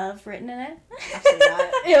love written in it. Absolutely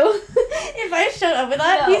not. Ew. If I showed up with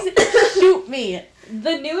that, No. please shoot me.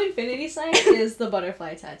 The new infinity sign is the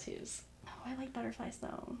butterfly tattoos. Oh, I like butterflies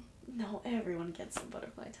though. No, everyone gets the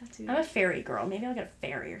butterfly tattoo. I'm a fairy girl. Maybe I'll get a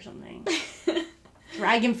fairy or something.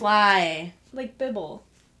 Dragonfly. Like Bibble.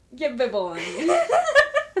 Get Bibble on you.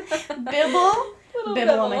 Bibble? Little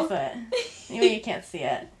Bibble on my foot. Anyway, you can't see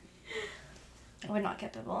it. I would not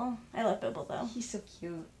get Bibble. I love Bibble though. He's so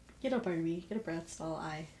cute. Get a Barbie. Get a Bratz doll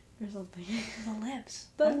eye or something. The lips.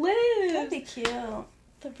 The That'd lips. be cute.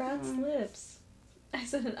 The Bratz lips. I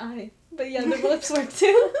said an eye, but yeah, their lips work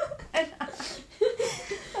too.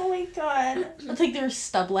 Oh my god. It's like they were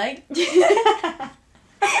stub leg. The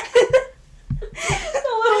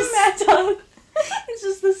little Imagine. It's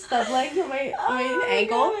just the stub leg on my Oh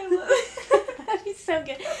ankle. God, I love That'd be so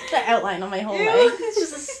good. The outline on my whole Ew. leg. It's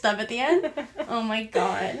just a stub at the end. Oh my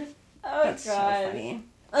god. Oh That's so God. funny.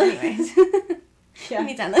 Anyways. Yeah. Let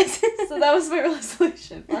me done this. So that was my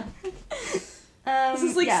resolution. This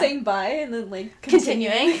is like yeah. saying bye and then like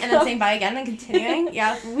Continuing and then saying bye again and continuing.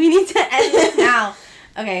 Yeah, we need to end this now.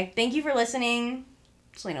 Okay, thank you for listening.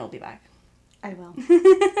 Selena will be back. I will.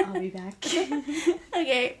 I'll be back.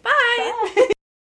 Okay, bye. Bye.